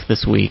my life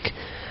this week,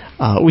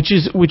 which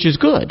is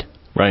good.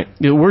 Right.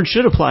 The word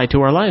should apply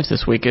to our lives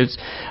this week. It's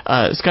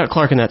Scott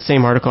Clark, in that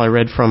same article I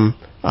read from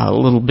a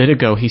little bit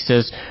ago, he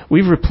says,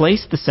 we've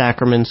replaced the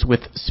sacraments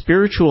with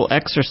spiritual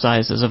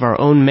exercises of our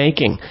own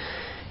making.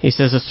 He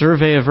says a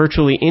survey of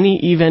virtually any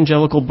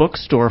evangelical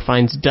bookstore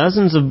finds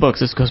dozens of books,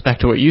 this goes back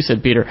to what you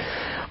said, Peter,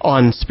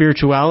 on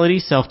spirituality,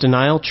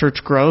 self-denial,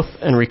 church growth,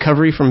 and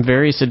recovery from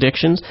various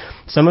addictions.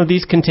 Some of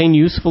these contain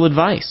useful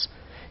advice.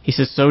 He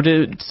says so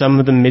did some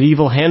of the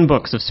medieval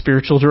handbooks of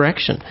spiritual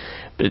direction.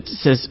 But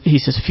he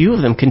says few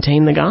of them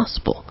contain the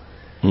gospel.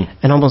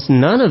 And almost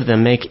none of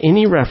them make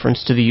any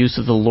reference to the use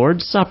of the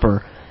Lord's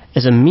Supper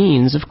as a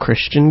means of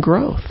Christian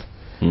growth.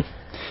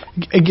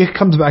 It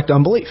comes back to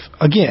unbelief.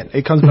 Again,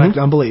 it comes back to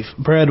unbelief.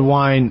 Bread,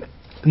 wine,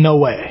 no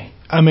way.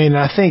 I mean,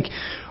 I think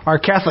our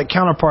Catholic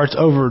counterparts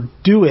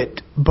overdo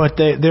it, but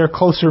they're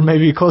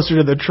maybe closer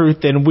to the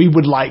truth than we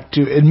would like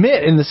to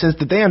admit, in the sense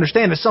that they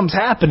understand that something's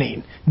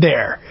happening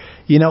there.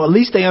 At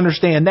least they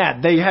understand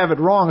that. They have it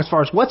wrong as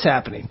far as what's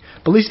happening,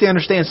 but at least they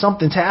understand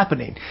something's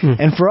happening.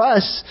 And for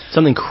us,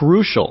 something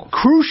crucial.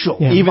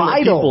 Yeah. Even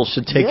vital. People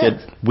should take it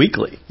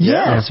weekly.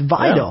 Yeah, it's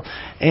vital.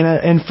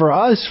 Yeah. And for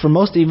us, for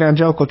most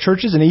evangelical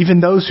churches, and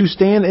even those who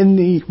stand in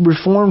the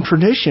Reformed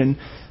tradition,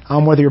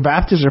 whether you're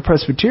Baptist or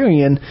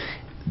Presbyterian,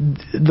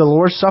 the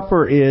Lord's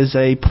Supper is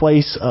a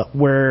place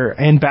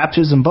and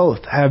baptism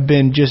both have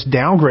been just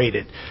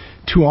downgraded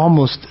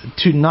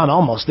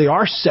they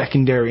are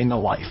secondary in the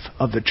life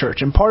of the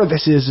church. And part of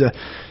this is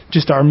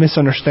just our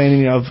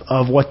misunderstanding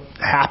of what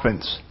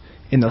happens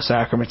in those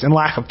sacraments and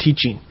lack of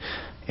teaching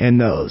in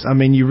those. I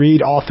mean, you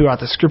read all throughout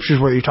the scriptures,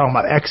 whether you're talking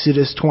about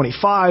Exodus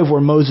 25,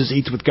 where Moses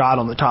eats with God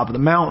on the top of the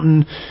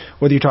mountain,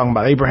 whether you're talking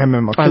about Abraham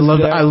and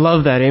Melchizedek. I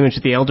love that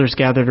image. The elders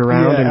gathered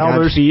around, and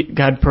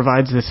God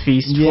provides this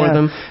feast for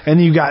them.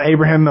 And you got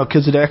Abraham,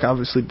 Melchizedek,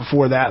 obviously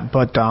before that,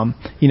 but they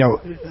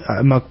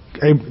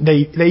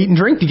eat and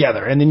drink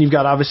together. And then you've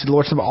got obviously the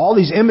Lord's Supper. All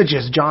these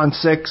images, John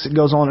 6, it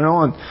goes on and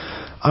on.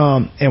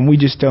 And we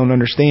just don't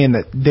understand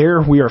that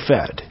there we are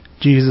fed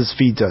Jesus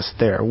feeds us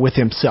there with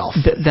himself.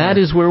 That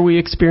is where we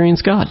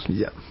experience God.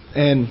 Yeah.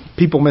 And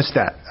people miss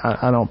that.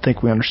 I don't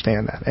think we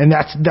understand that. And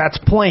that's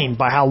plain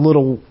by how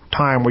little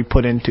time we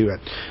put into it.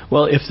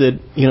 Well, if the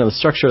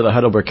structure of the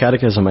Heidelberg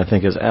Catechism, I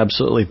think, is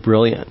absolutely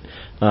brilliant,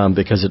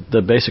 because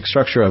the basic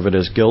structure of it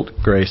is guilt,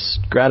 grace,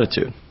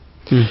 gratitude.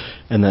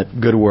 And that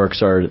good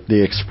works are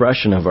the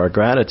expression of our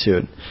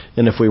gratitude.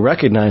 And if we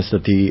recognize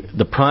that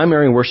the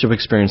primary worship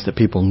experience that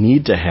people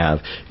need to have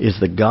is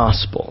the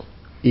gospel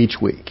each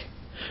week,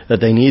 that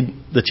they need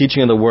the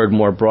teaching of the word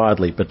more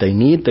broadly, but they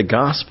need the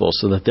gospel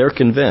so that they're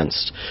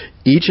convinced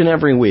each and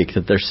every week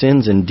that their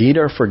sins indeed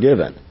are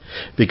forgiven,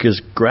 because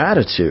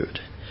gratitude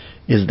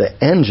is the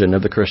engine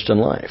of the Christian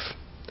life.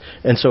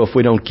 And so if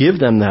we don't give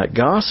them that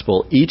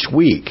gospel each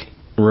week,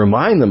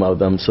 remind them of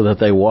them so that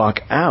they walk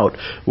out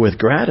with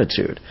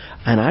gratitude.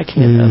 And I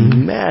can't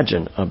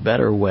imagine a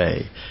better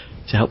way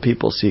to help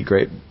people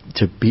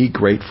to be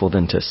grateful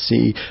than to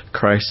see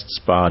Christ's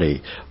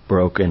body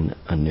broken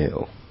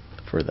anew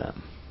for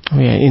them. Oh,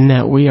 yeah, in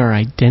that we are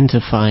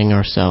identifying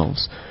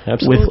ourselves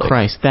with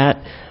Christ. That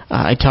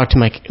I talk to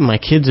my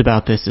kids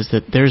about this, is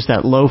that there's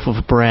that loaf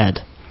of bread,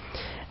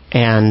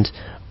 and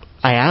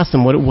I ask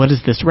them, what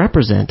does this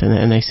represent?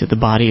 And they said, the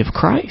body of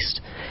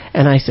Christ.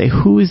 And I say,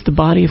 who is the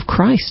body of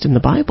Christ in the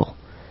Bible?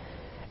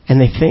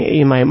 And they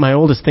think, my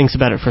oldest thinks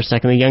about it for a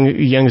second. The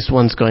youngest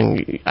one's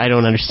going, I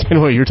don't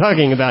understand what you're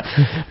talking about.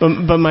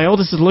 but my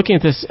oldest is looking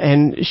at this,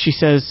 and she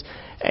says,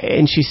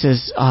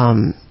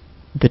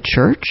 the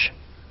church?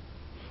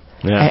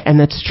 Yeah. And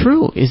that's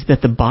true, is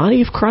that the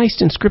body of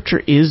Christ in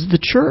Scripture is the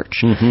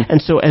church. Mm-hmm.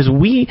 And so as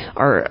we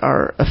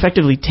are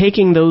effectively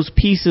taking those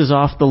pieces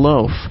off the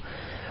loaf,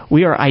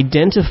 we are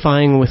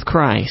identifying with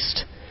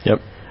Christ,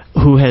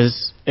 who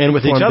has formed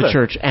the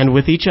church, and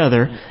with each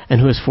other,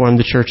 and who has formed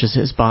the church as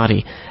his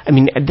body. I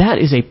mean, that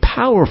is a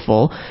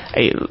powerful...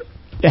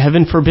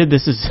 heaven forbid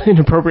this is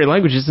inappropriate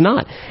language. It's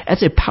not.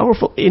 That's a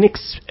powerful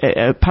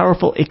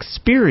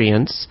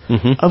experience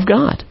of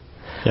God.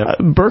 Yep.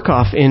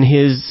 Berkhoff, in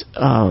his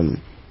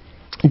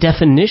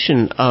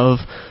definition of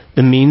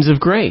the means of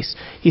grace,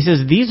 he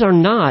says these are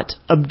not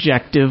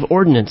objective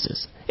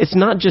ordinances. It's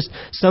not just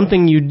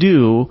something you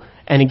do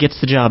and it gets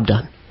the job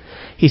done.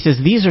 He says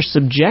these are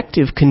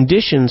subjective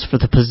conditions for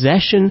the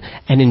possession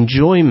and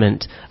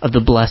enjoyment of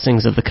the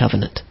blessings of the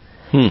covenant.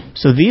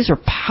 So these are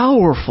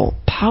powerful,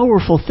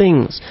 powerful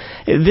things.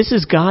 This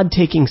is God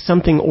taking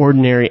something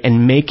ordinary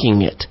and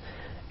making it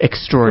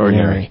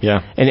extraordinary.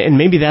 Yeah. And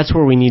maybe that's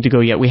where we need to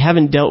go yet. We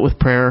haven't dealt with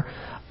prayer.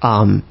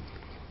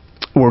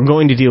 We're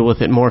going to deal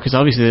with it more, because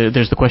obviously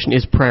there's the question,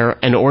 is prayer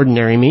an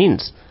ordinary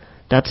means?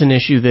 That's an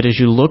issue that as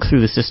you look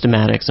through the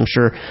systematics, I'm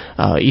sure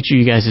each of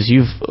you guys, as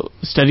you've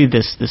studied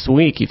this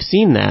week, you've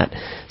seen that.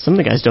 Some of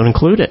the guys don't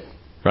include it.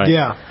 Right.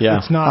 Yeah.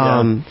 It's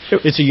not.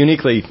 It's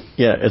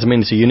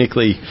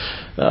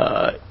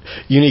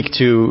unique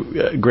to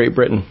Great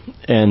Britain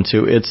and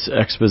to its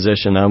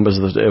exposition. It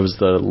was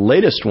the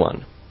latest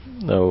one.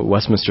 The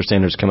Westminster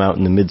Standards come out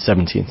in the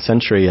mid-17th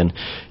century, and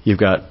you've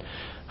got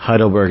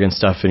Heidelberg and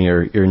stuff, and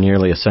you're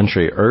nearly a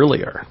century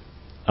earlier.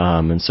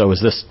 And so,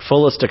 is this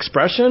fullest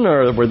expression,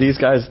 or were these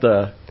guys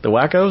the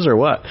wackos, or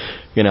what?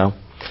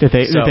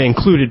 That they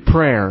included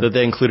prayer. That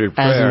they included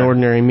prayer as an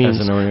ordinary means.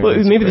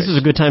 Maybe this is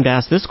a good time to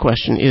ask this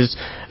question: is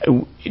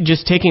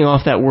just taking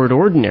off that word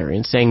 "ordinary"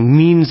 and saying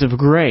 "means of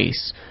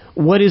grace."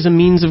 What is a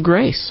means of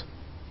grace?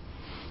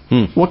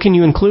 What can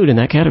you include in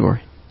that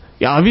category?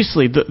 Yeah,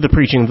 obviously the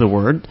preaching of the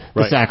word,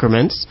 the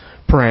sacraments,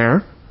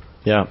 prayer.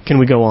 Yeah. Can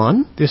we go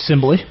on? The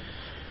assembly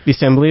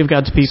of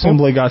God's people.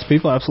 Assembly of God's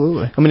people,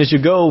 absolutely. I mean, as you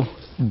go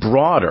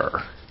broader,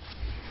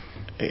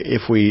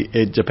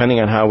 depending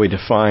on how we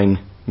define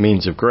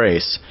means of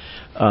grace,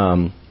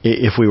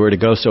 if we were to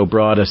go so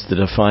broad as to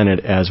define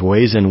it as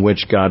ways in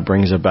which God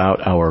brings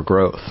about our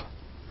growth.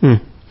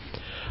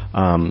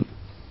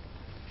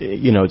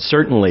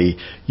 Certainly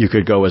you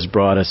could go as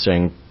broad as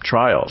saying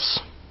trials,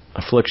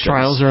 afflictions.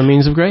 Trials are a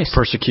means of grace.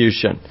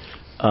 Persecution.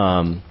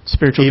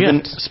 Spiritual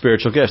gifts.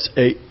 Spiritual gifts.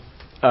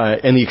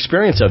 And the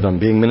experience of them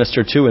being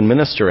ministered to and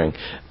ministering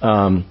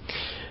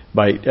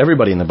by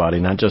everybody in the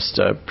body, not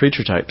just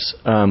preacher types,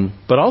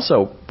 but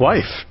also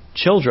wife,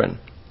 children,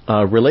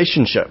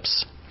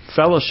 relationships,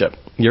 fellowship.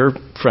 Your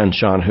friend,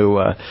 Sean,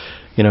 who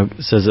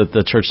says that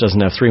the church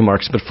doesn't have 3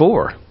 marks but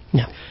 4.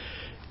 Yeah.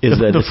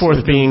 The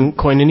fourth being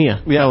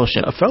koinonia,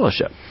 fellowship. A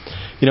fellowship.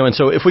 And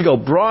so if we go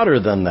broader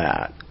than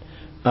that,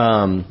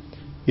 I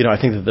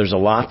think that there's a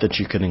lot that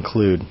you could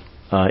include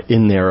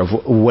in there of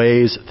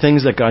ways,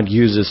 things that God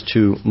uses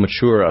to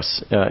mature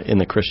us in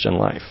the Christian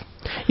life.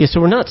 Yeah, so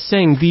we're not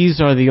saying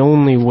these are the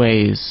only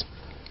ways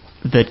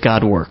that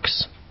God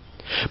works.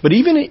 But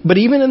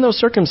even in those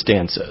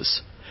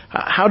circumstances,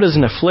 how does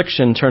an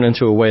affliction turn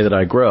into a way that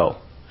I grow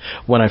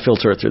when I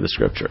filter it through the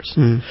Scriptures?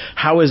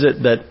 How is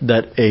it that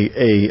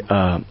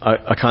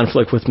a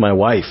conflict with my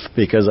wife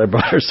because I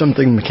brought her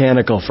something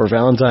mechanical for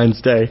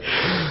Valentine's Day,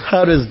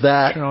 how does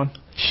that...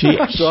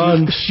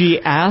 She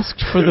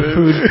asked for the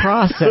food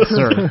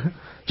processor.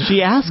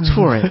 She asked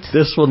for it.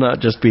 This will not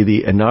just be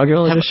the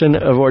inaugural edition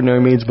of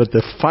Ordinary Means, but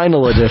the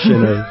final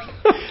edition of...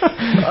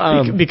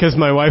 Because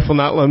my wife will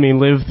not let me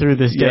live through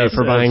this day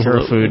for buying her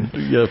food.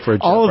 Yeah, for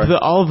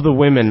all of the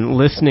women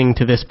listening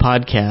to this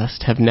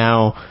podcast have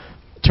now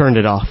turned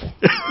it off.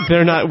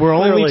 They're not. We're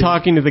only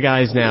talking to the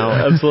guys now.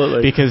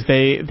 Absolutely, because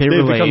they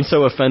relate. Become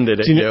so offended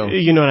at you.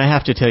 You know what I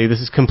have to tell you? This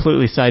is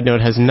completely side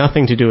note. Has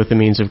nothing to do with the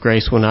means of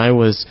grace. When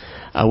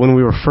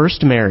we were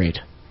first married,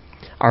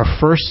 our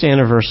first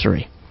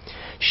anniversary,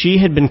 she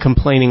had been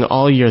complaining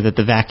all year that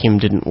the vacuum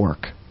didn't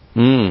work.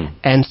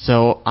 And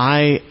so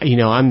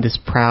I'm this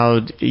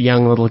proud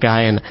young little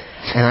guy, and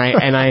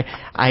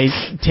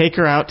I take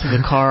her out to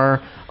the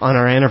car on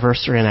our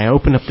anniversary, and I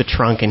open up the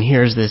trunk, and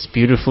here's this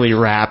beautifully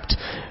wrapped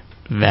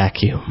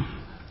vacuum.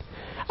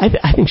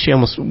 I think she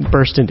almost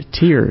burst into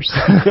tears.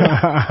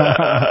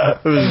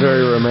 It was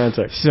very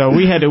romantic. So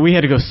we had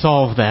to go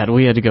solve that.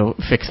 We had to go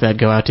fix that.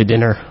 Go out to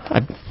dinner.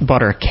 I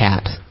bought her a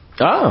cat.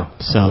 Oh,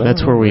 so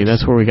that's where we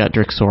got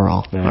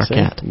Drixoral, our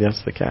cat.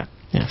 That's the cat.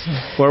 Yes.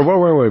 Where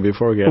were we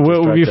before we get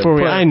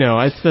distracted? I know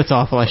that's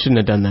awful. I shouldn't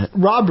have done that.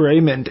 Rob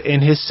Raymond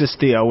in his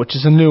Systeo, which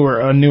is a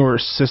newer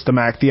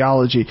systematic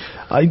theology,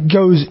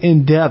 goes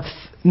in depth,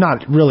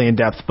 not really in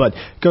depth, but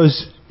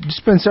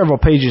spends several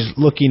pages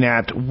looking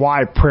at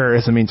why prayer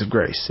is a means of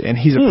grace. And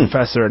he's a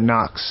professor at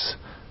Knox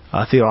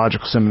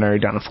Theological Seminary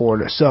down in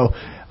Florida. So,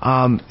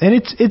 and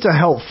it's a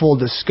helpful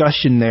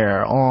discussion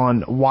there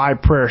on why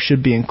prayer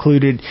should be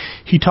included.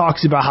 He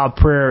talks about how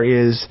prayer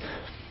is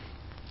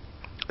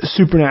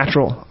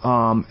supernatural.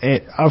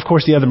 Of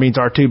course, the other means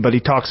are too, but he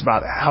talks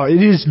about how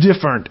it is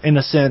different in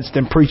a sense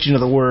than preaching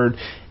of the word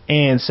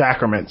and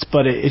sacraments,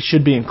 but it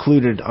should be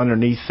included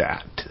underneath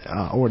that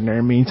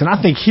ordinary means. And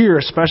I think here,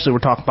 especially, we're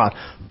talking about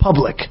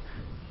public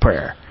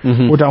prayer.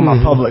 Mm-hmm. We're talking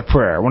about public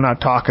prayer. We're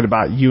not talking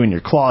about you in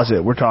your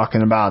closet. We're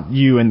talking about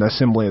you in the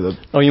assembly of the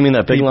Oh, you mean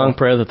that big people. long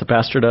prayer that the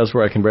pastor does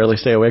where I can barely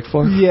stay awake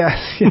for?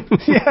 Yes,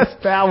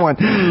 that one.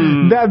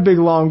 That big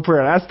long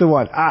prayer. That's the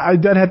one.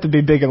 It doesn't have to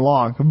be big and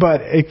long,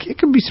 but it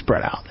can be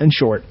spread out and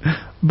short.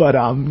 But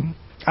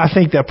I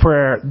think that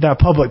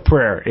public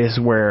prayer is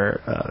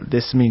where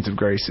this means of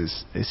grace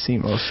is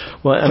seen most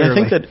well, and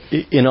clearly. I think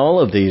that in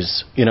all of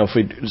these, if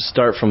we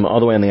start from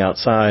all the way on the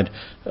outside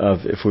of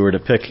if we were to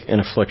pick an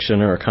affliction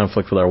or a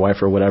conflict with our wife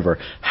or whatever,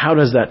 how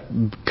does that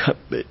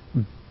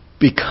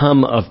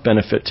become of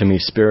benefit to me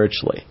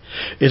spiritually?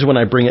 Is when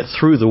I bring it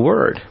through the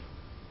Word.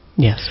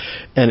 Yes.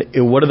 And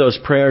what are those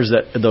prayers,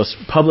 those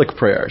public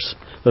prayers,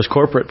 those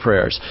corporate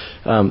prayers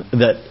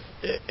that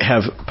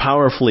have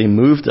powerfully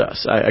moved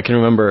us? I can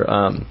remember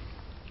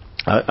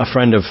a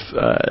friend of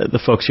the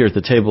folks here at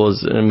the table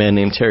is a man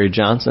named Terry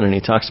Johnson, and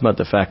he talks about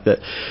the fact that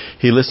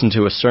he listened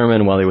to a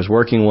sermon while he was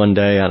working one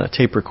day on a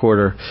tape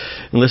recorder,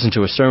 and listened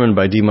to a sermon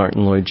by D.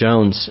 Martin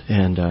Lloyd-Jones,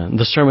 and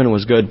the sermon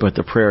was good, but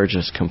the prayer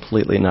just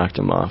completely knocked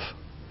him off.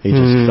 He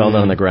just fell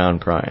down on the ground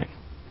crying.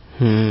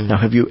 Now,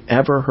 have you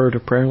ever heard a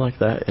prayer like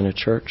that in a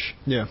church?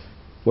 Yeah.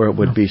 Where it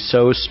would be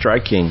so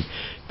striking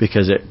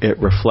because it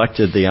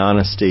reflected the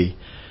honesty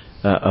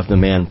of the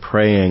man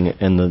praying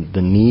and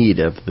the need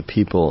of the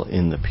people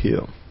in the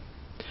pew.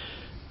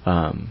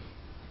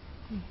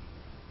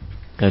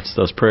 It's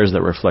those prayers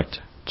that reflect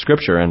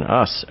Scripture and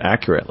us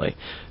accurately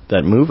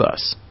that move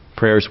us.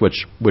 Prayers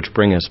which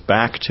bring us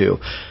back to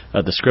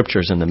the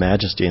Scriptures and the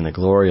majesty and the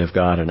glory of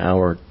God and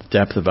our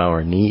depth of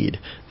our need,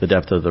 the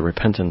depth of the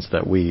repentance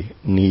that we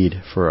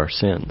need for our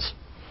sins.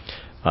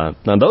 Now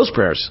those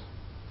prayers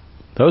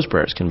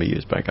can be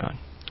used by God.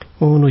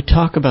 Well, when we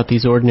talk about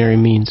these ordinary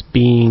means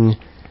being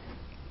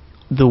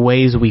the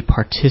ways we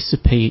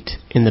participate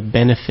in the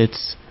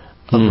benefits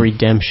of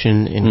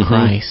redemption in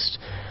Christ,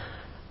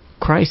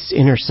 Christ's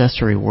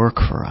intercessory work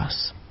for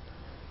us,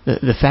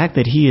 the fact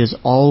that He is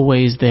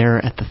always there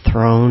at the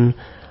throne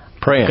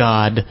of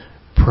God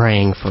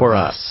praying for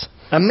us.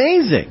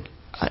 Amazing.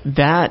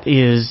 That's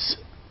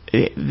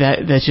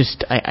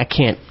just, I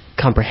can't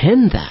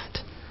comprehend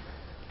that.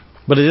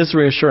 But it is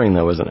reassuring,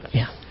 though, isn't it?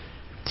 Yeah.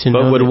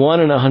 But would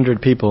 1 in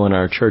 100 people in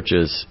our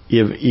churches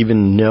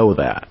even know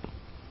that?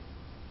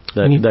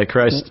 That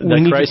Christ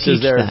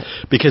is there? That.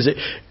 Because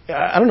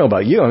I don't know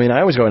about you. I mean, I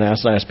always go and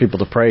ask people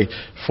to pray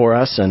for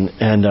us, and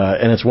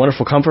it's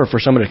wonderful comfort for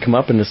somebody to come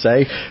up and to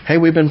say, "Hey,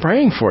 we've been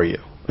praying for you."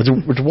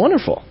 It's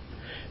wonderful.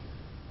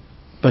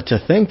 But to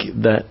think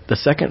that the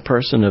second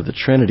person of the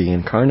Trinity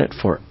incarnate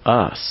for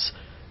us,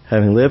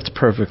 having lived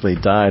perfectly,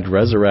 died,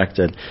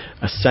 resurrected,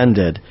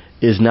 ascended,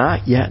 is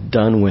not yet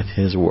done with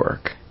His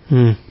work,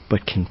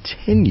 but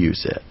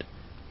continues it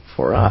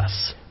for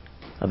us.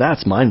 Now,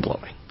 that's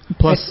mind-blowing.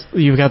 Plus,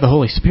 you've got the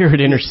Holy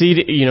Spirit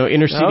interceding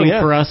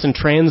for us and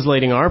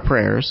translating our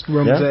prayers.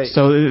 Yeah.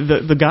 So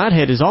the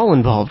Godhead is all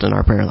involved in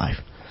our prayer life.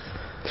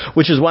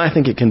 Which is why I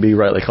think it can be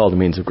rightly called a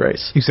means of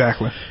grace.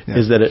 Exactly. Yeah.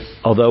 Is that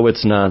although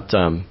it's not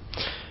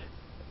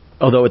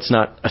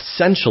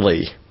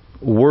essentially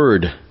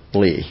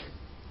wordly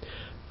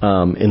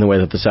in the way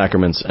that the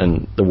sacraments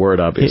and the Word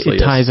obviously it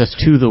ties us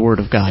to the Word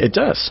of God. It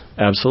does,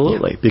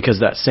 absolutely,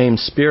 because that same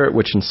Spirit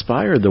which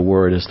inspired the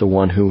Word is the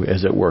one who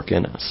is at work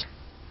in us.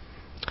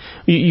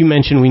 You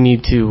mentioned we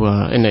need to,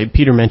 and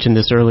Peter mentioned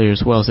this earlier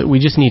as well, is that we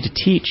just need to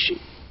teach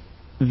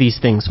these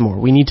things more.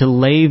 We need to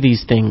lay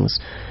these things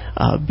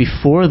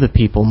before the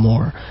people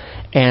more.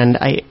 And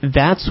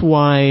that's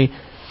why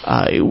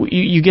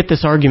you get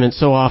this argument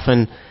so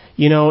often,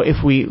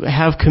 if we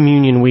have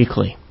communion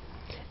weekly,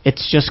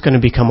 it's just going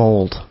to become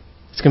old.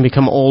 It's going to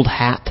become old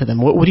hat to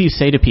them. What do you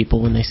say to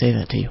people when they say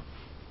that to you?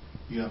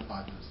 You have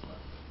 5 minutes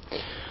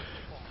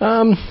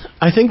left.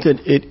 I think that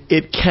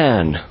it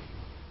can.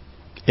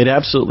 It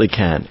absolutely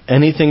can.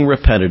 Anything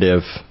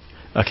repetitive,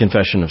 a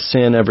confession of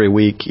sin every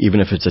week, even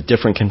if it's a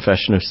different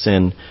confession of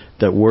sin,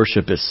 that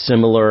worship is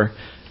similar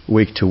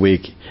week to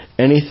week,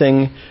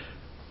 anything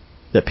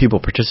that people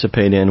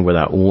participate in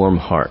without warm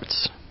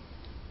hearts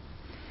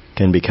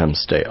can become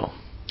stale.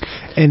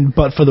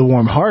 But for the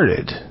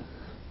warm-hearted,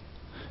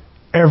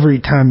 every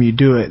time you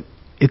do it,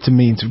 it's a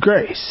means of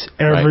grace.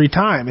 Every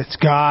time, it's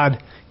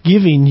God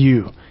giving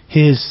you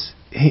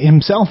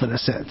Himself in a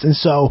sense. And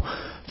so,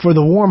 for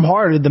the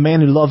warm-hearted, the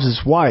man who loves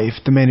his wife,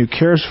 the man who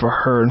cares for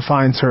her and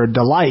finds her a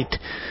delight,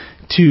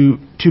 to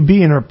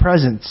be in her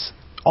presence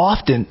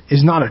often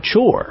is not a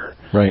chore.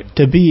 Right.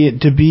 To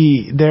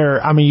be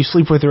there. I mean, you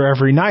sleep with her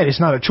every night. It's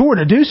not a chore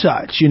to do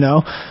such, It's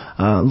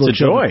a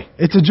joy.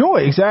 It's a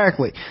joy,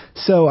 exactly.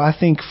 So I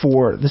think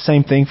for the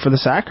same thing for the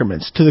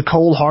sacraments, to the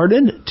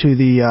cold-hearted, to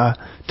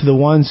the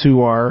ones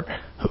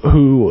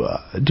who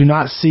do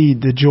not see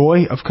the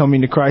joy of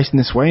coming to Christ in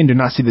this way and do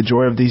not see the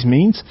joy of these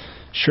means.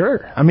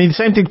 Sure. I mean, the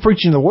same thing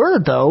preaching the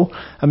Word, though.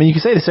 I mean, you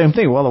can say the same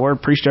thing. Well, the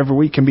Word preached every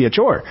week can be a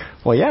chore.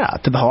 Well, yeah,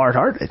 to the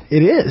hard-hearted,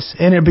 it is.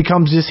 And it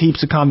becomes just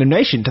heaps of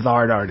condemnation to the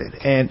hard-hearted.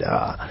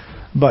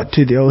 But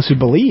to those who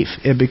believe,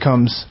 it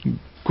becomes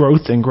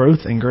growth and growth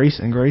and grace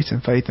and grace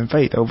and faith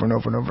over and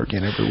over and over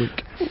again every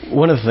week.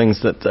 One of the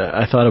things that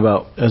I thought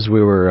about as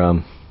we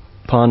were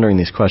pondering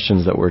these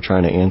questions that we're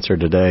trying to answer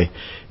today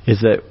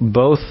is that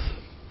both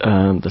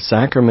the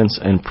sacraments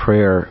and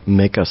prayer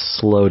make us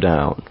slow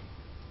down.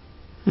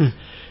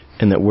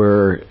 And that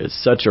we're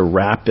such a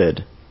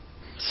rapid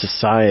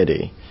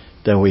society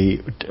that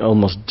we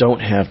almost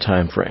don't have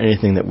time for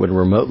anything that would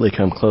remotely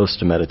come close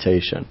to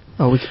meditation.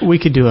 Oh, we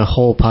could do a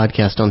whole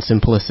podcast on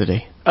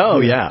simplicity.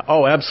 Oh, yeah.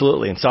 Oh,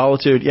 absolutely. And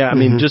solitude. Yeah, I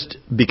mean, just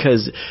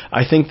because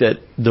I think that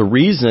the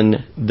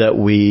reason that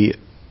we,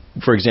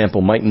 for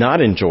example, might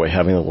not enjoy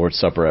having the Lord's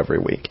Supper every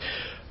week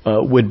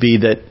would be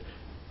that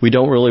we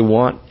don't really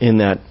want in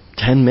that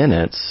 10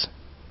 minutes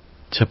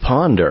to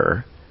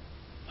ponder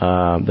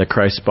that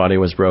Christ's body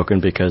was broken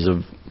because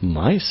of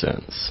my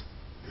sins.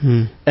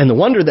 And the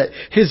wonder that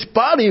His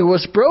body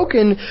was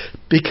broken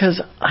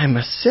because I'm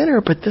a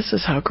sinner, but this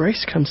is how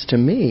grace comes to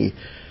me.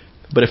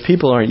 But if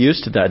people aren't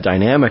used to that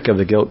dynamic of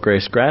the guilt,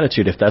 grace,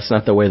 gratitude, if that's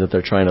not the way that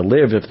they're trying to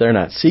live, if they're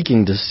not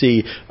seeking to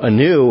see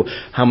anew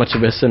how much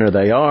of a sinner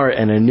they are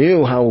and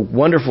anew how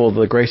wonderful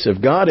the grace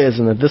of God is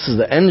and that this is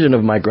the engine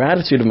of my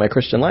gratitude of my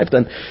Christian life,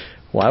 then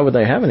why would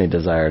they have any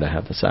desire to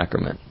have the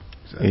sacrament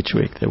each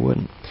week? They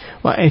wouldn't.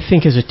 Well, I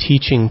think as a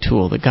teaching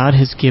tool, that God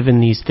has given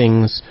these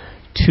things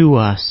to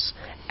us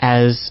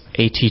as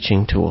a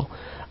teaching tool.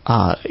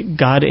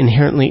 God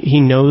inherently, He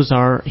knows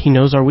our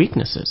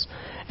weaknesses,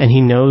 and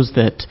He knows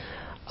that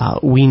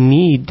we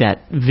need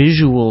that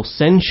visual,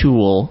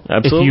 sensual,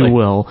 Absolutely. if you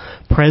will,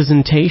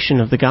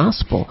 presentation of the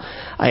gospel.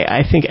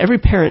 I think every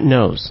parent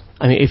knows.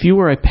 I mean, if you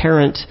were a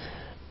parent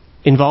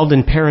involved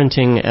in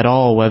parenting at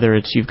all, whether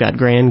it's you've got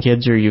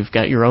grandkids or you've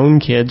got your own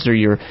kids or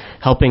you're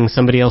helping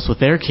somebody else with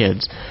their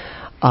kids,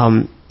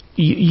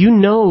 you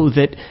know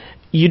that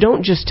you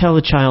don't just tell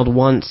a child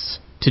once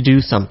to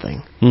do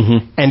something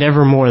and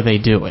evermore they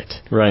do it.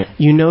 Right.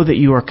 You know that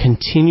you are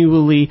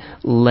continually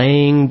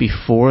laying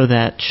before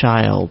that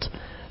child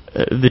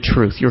the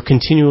truth. You're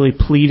continually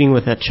pleading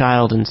with that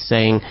child and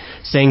saying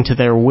to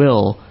their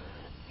will,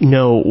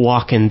 no,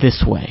 walk in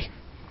this way.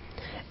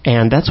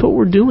 And that's what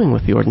we're doing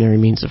with the ordinary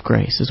means of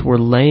grace, is we're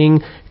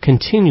laying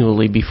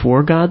continually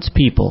before God's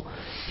people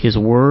His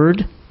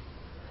Word,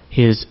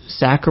 His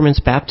sacraments,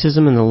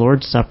 baptism and the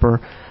Lord's Supper,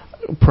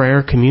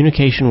 prayer,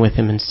 communication with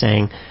Him, and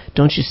saying,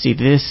 don't you see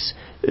this?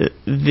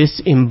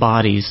 This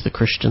embodies the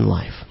Christian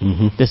life.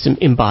 This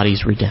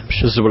embodies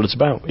redemption. This is what it's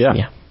about. Yeah.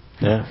 Yeah.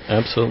 Yeah,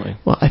 absolutely.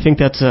 Well, I think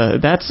that's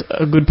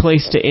a good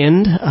place to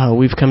end.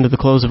 We've come to the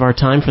close of our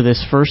time for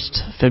this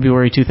first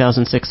February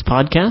 2006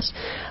 podcast.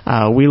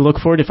 We look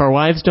forward, if our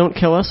wives don't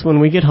kill us when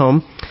we get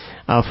home,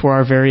 for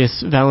our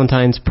various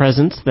Valentine's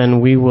presents,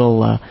 then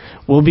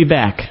we'll be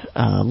back,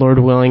 Lord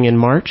willing, in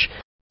March.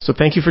 So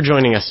thank you for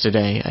joining us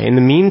today. In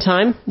the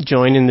meantime,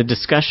 join in the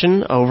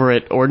discussion over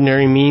at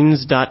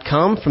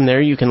ordinarymeans.com. From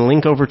there, you can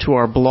link over to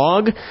our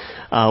blog,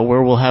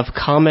 where we'll have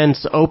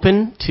comments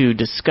open to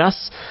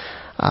discuss.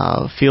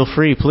 Feel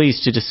free,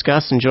 please, to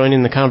discuss and join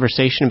in the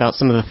conversation about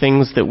some of the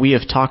things that we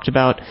have talked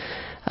about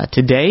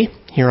today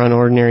here on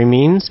Ordinary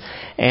Means,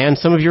 and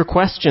some of your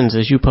questions.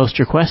 As you post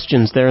your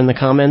questions there in the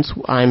comments,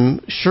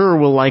 I'm sure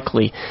will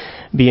likely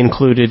be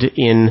included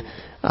in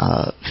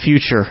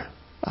future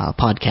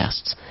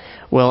podcasts.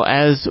 Well,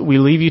 as we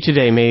leave you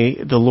today, may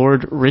the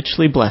Lord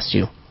richly bless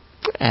you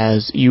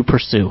as you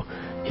pursue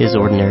His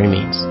ordinary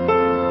means.